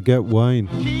can I forget Wayne?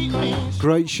 Keep me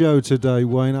Great show today,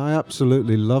 Wayne. I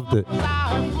absolutely loved it.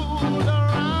 fooled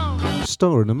around.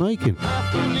 Star in the making.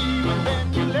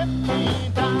 Then you let me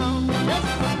down.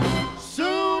 Yes.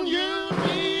 Soon you'll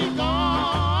be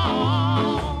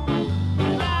gone,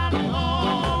 and I'll be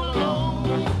all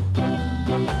alone.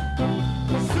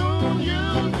 Soon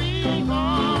you'll be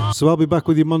gone. So I'll be back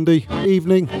with you Monday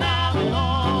evening,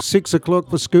 6 o'clock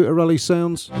for Scooter Rally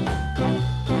Sounds.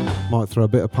 Might throw a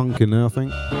bit of punk in there, I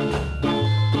think.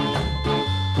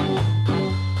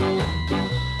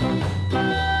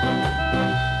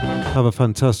 Have a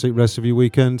fantastic rest of your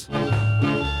weekend.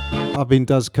 I've been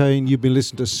Daz Kane. You've been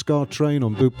listening to Scar Train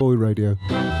on Bootboy Radio.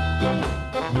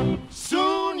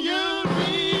 Soon you'll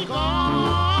be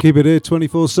gone. Keep it here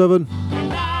 24/7.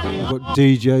 I've got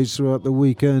DJs throughout the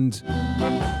weekend,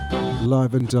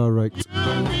 live and direct.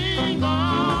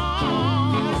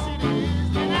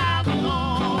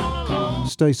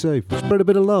 Stay safe. Spread a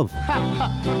bit of love.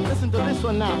 Listen to this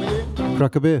one now, baby.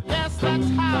 Crack a beer. Yes, that's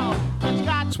how it's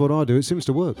got. That's what I do. It seems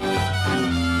to work. I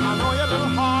know your little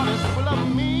heart is full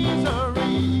of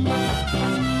misery,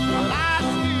 but I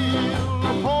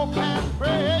still hope and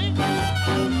pray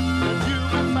that you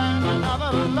will find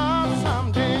another love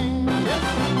someday. Yes.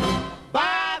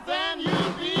 By then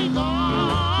you'll be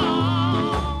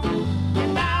gone,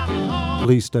 and I'll be home.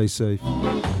 Please stay safe.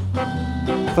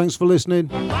 Thanks for listening.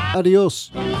 Adios.